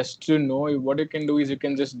 Just to know, what you can do is you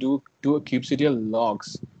can just do a kubectl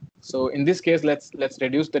logs. So in this case, let's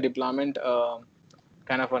reduce the deployment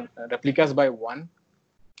kind of replicas by 1.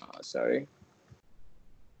 Sorry.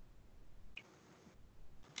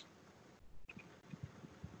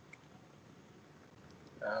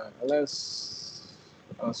 Let's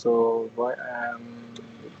so why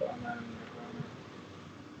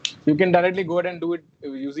you can directly go ahead and do it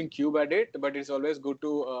using kubeedit, but it's always good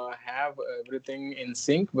to have everything in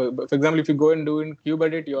sync. But for example, if you go and do in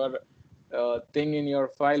kubeedit, your thing in your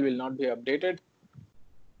file will not be updated.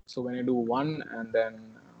 So when you do 1 and then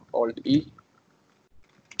alt E,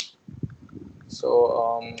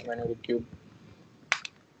 so when you do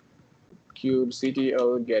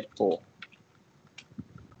kubectl get po.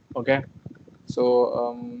 Okay,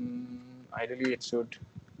 so ideally it should.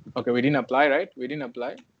 Okay, we didn't apply, right? We didn't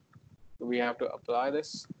apply. We have to apply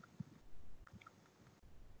this.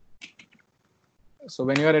 So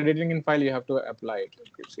when you are editing in file, you have to apply it.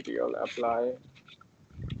 kubectl apply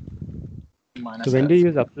So when do -f. you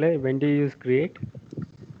use apply? When do you use create?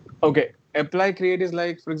 Okay, apply create is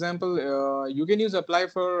like, for example, you can use apply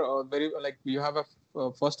for very, like, you have a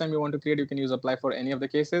first time you want to create, you can use apply for any of the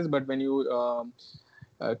cases. But when you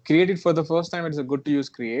create it for the first time, it's good to use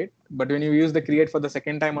create. But when you use the create for the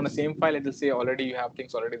second time on the same file, it will say already you have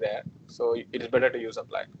things already there. So it is better to use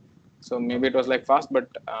apply. So maybe it was like fast, but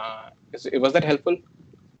was that helpful?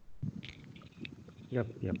 Yep.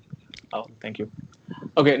 Oh, thank you.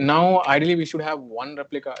 Okay, now ideally we should have one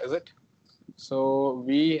replica, is it? So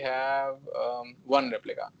we have one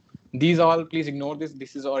replica. These all, please ignore this.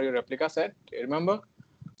 This is all your replica set. Remember,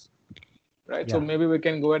 right? Yeah. So maybe we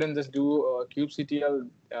can go ahead and just do kubectl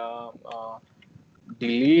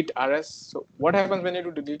delete rs. So what happens when you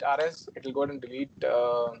do delete rs? It will go ahead and delete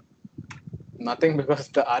nothing because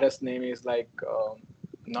the rs name is like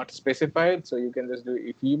not specified. So you can just do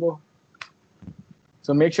if evo. So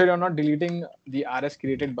make sure you're not deleting the rs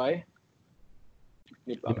created by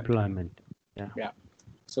deployment. Yeah.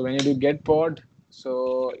 So when you do get pod, so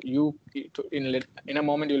you in a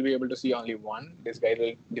moment you'll be able to see only one. This guy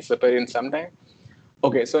will disappear in some time.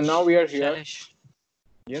 Okay, so now we are here. Shailesh,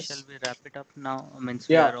 Yes. shall we wrap it up now? I mean,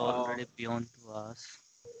 we Yeah. are already beyond 2 hours.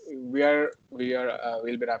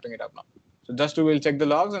 We'll be wrapping it up now. So just we'll check the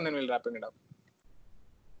logs and then we'll wrapping it up.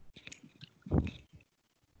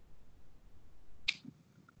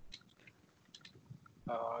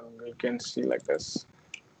 You can see like this.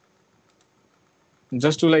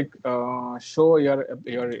 Just to like show your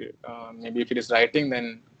maybe if it is writing, then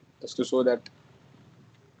just to show that.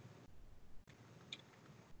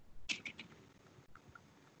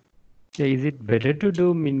 Yeah, is it better to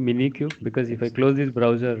do Minikube? Because if I close this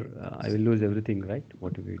browser, I will lose everything, right?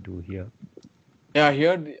 What do we do here? Yeah,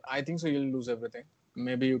 here I think so you'll lose everything.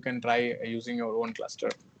 Maybe you can try using your own cluster.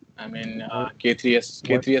 I mean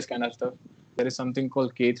K3s kind of stuff. There is something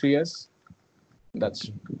called K3s.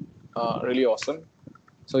 That's really awesome.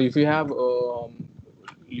 So if you have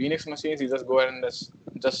Linux machines, you just go ahead and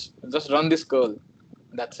just run this curl.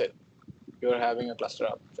 That's it. You're having a cluster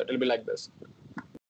up. So it'll be like this.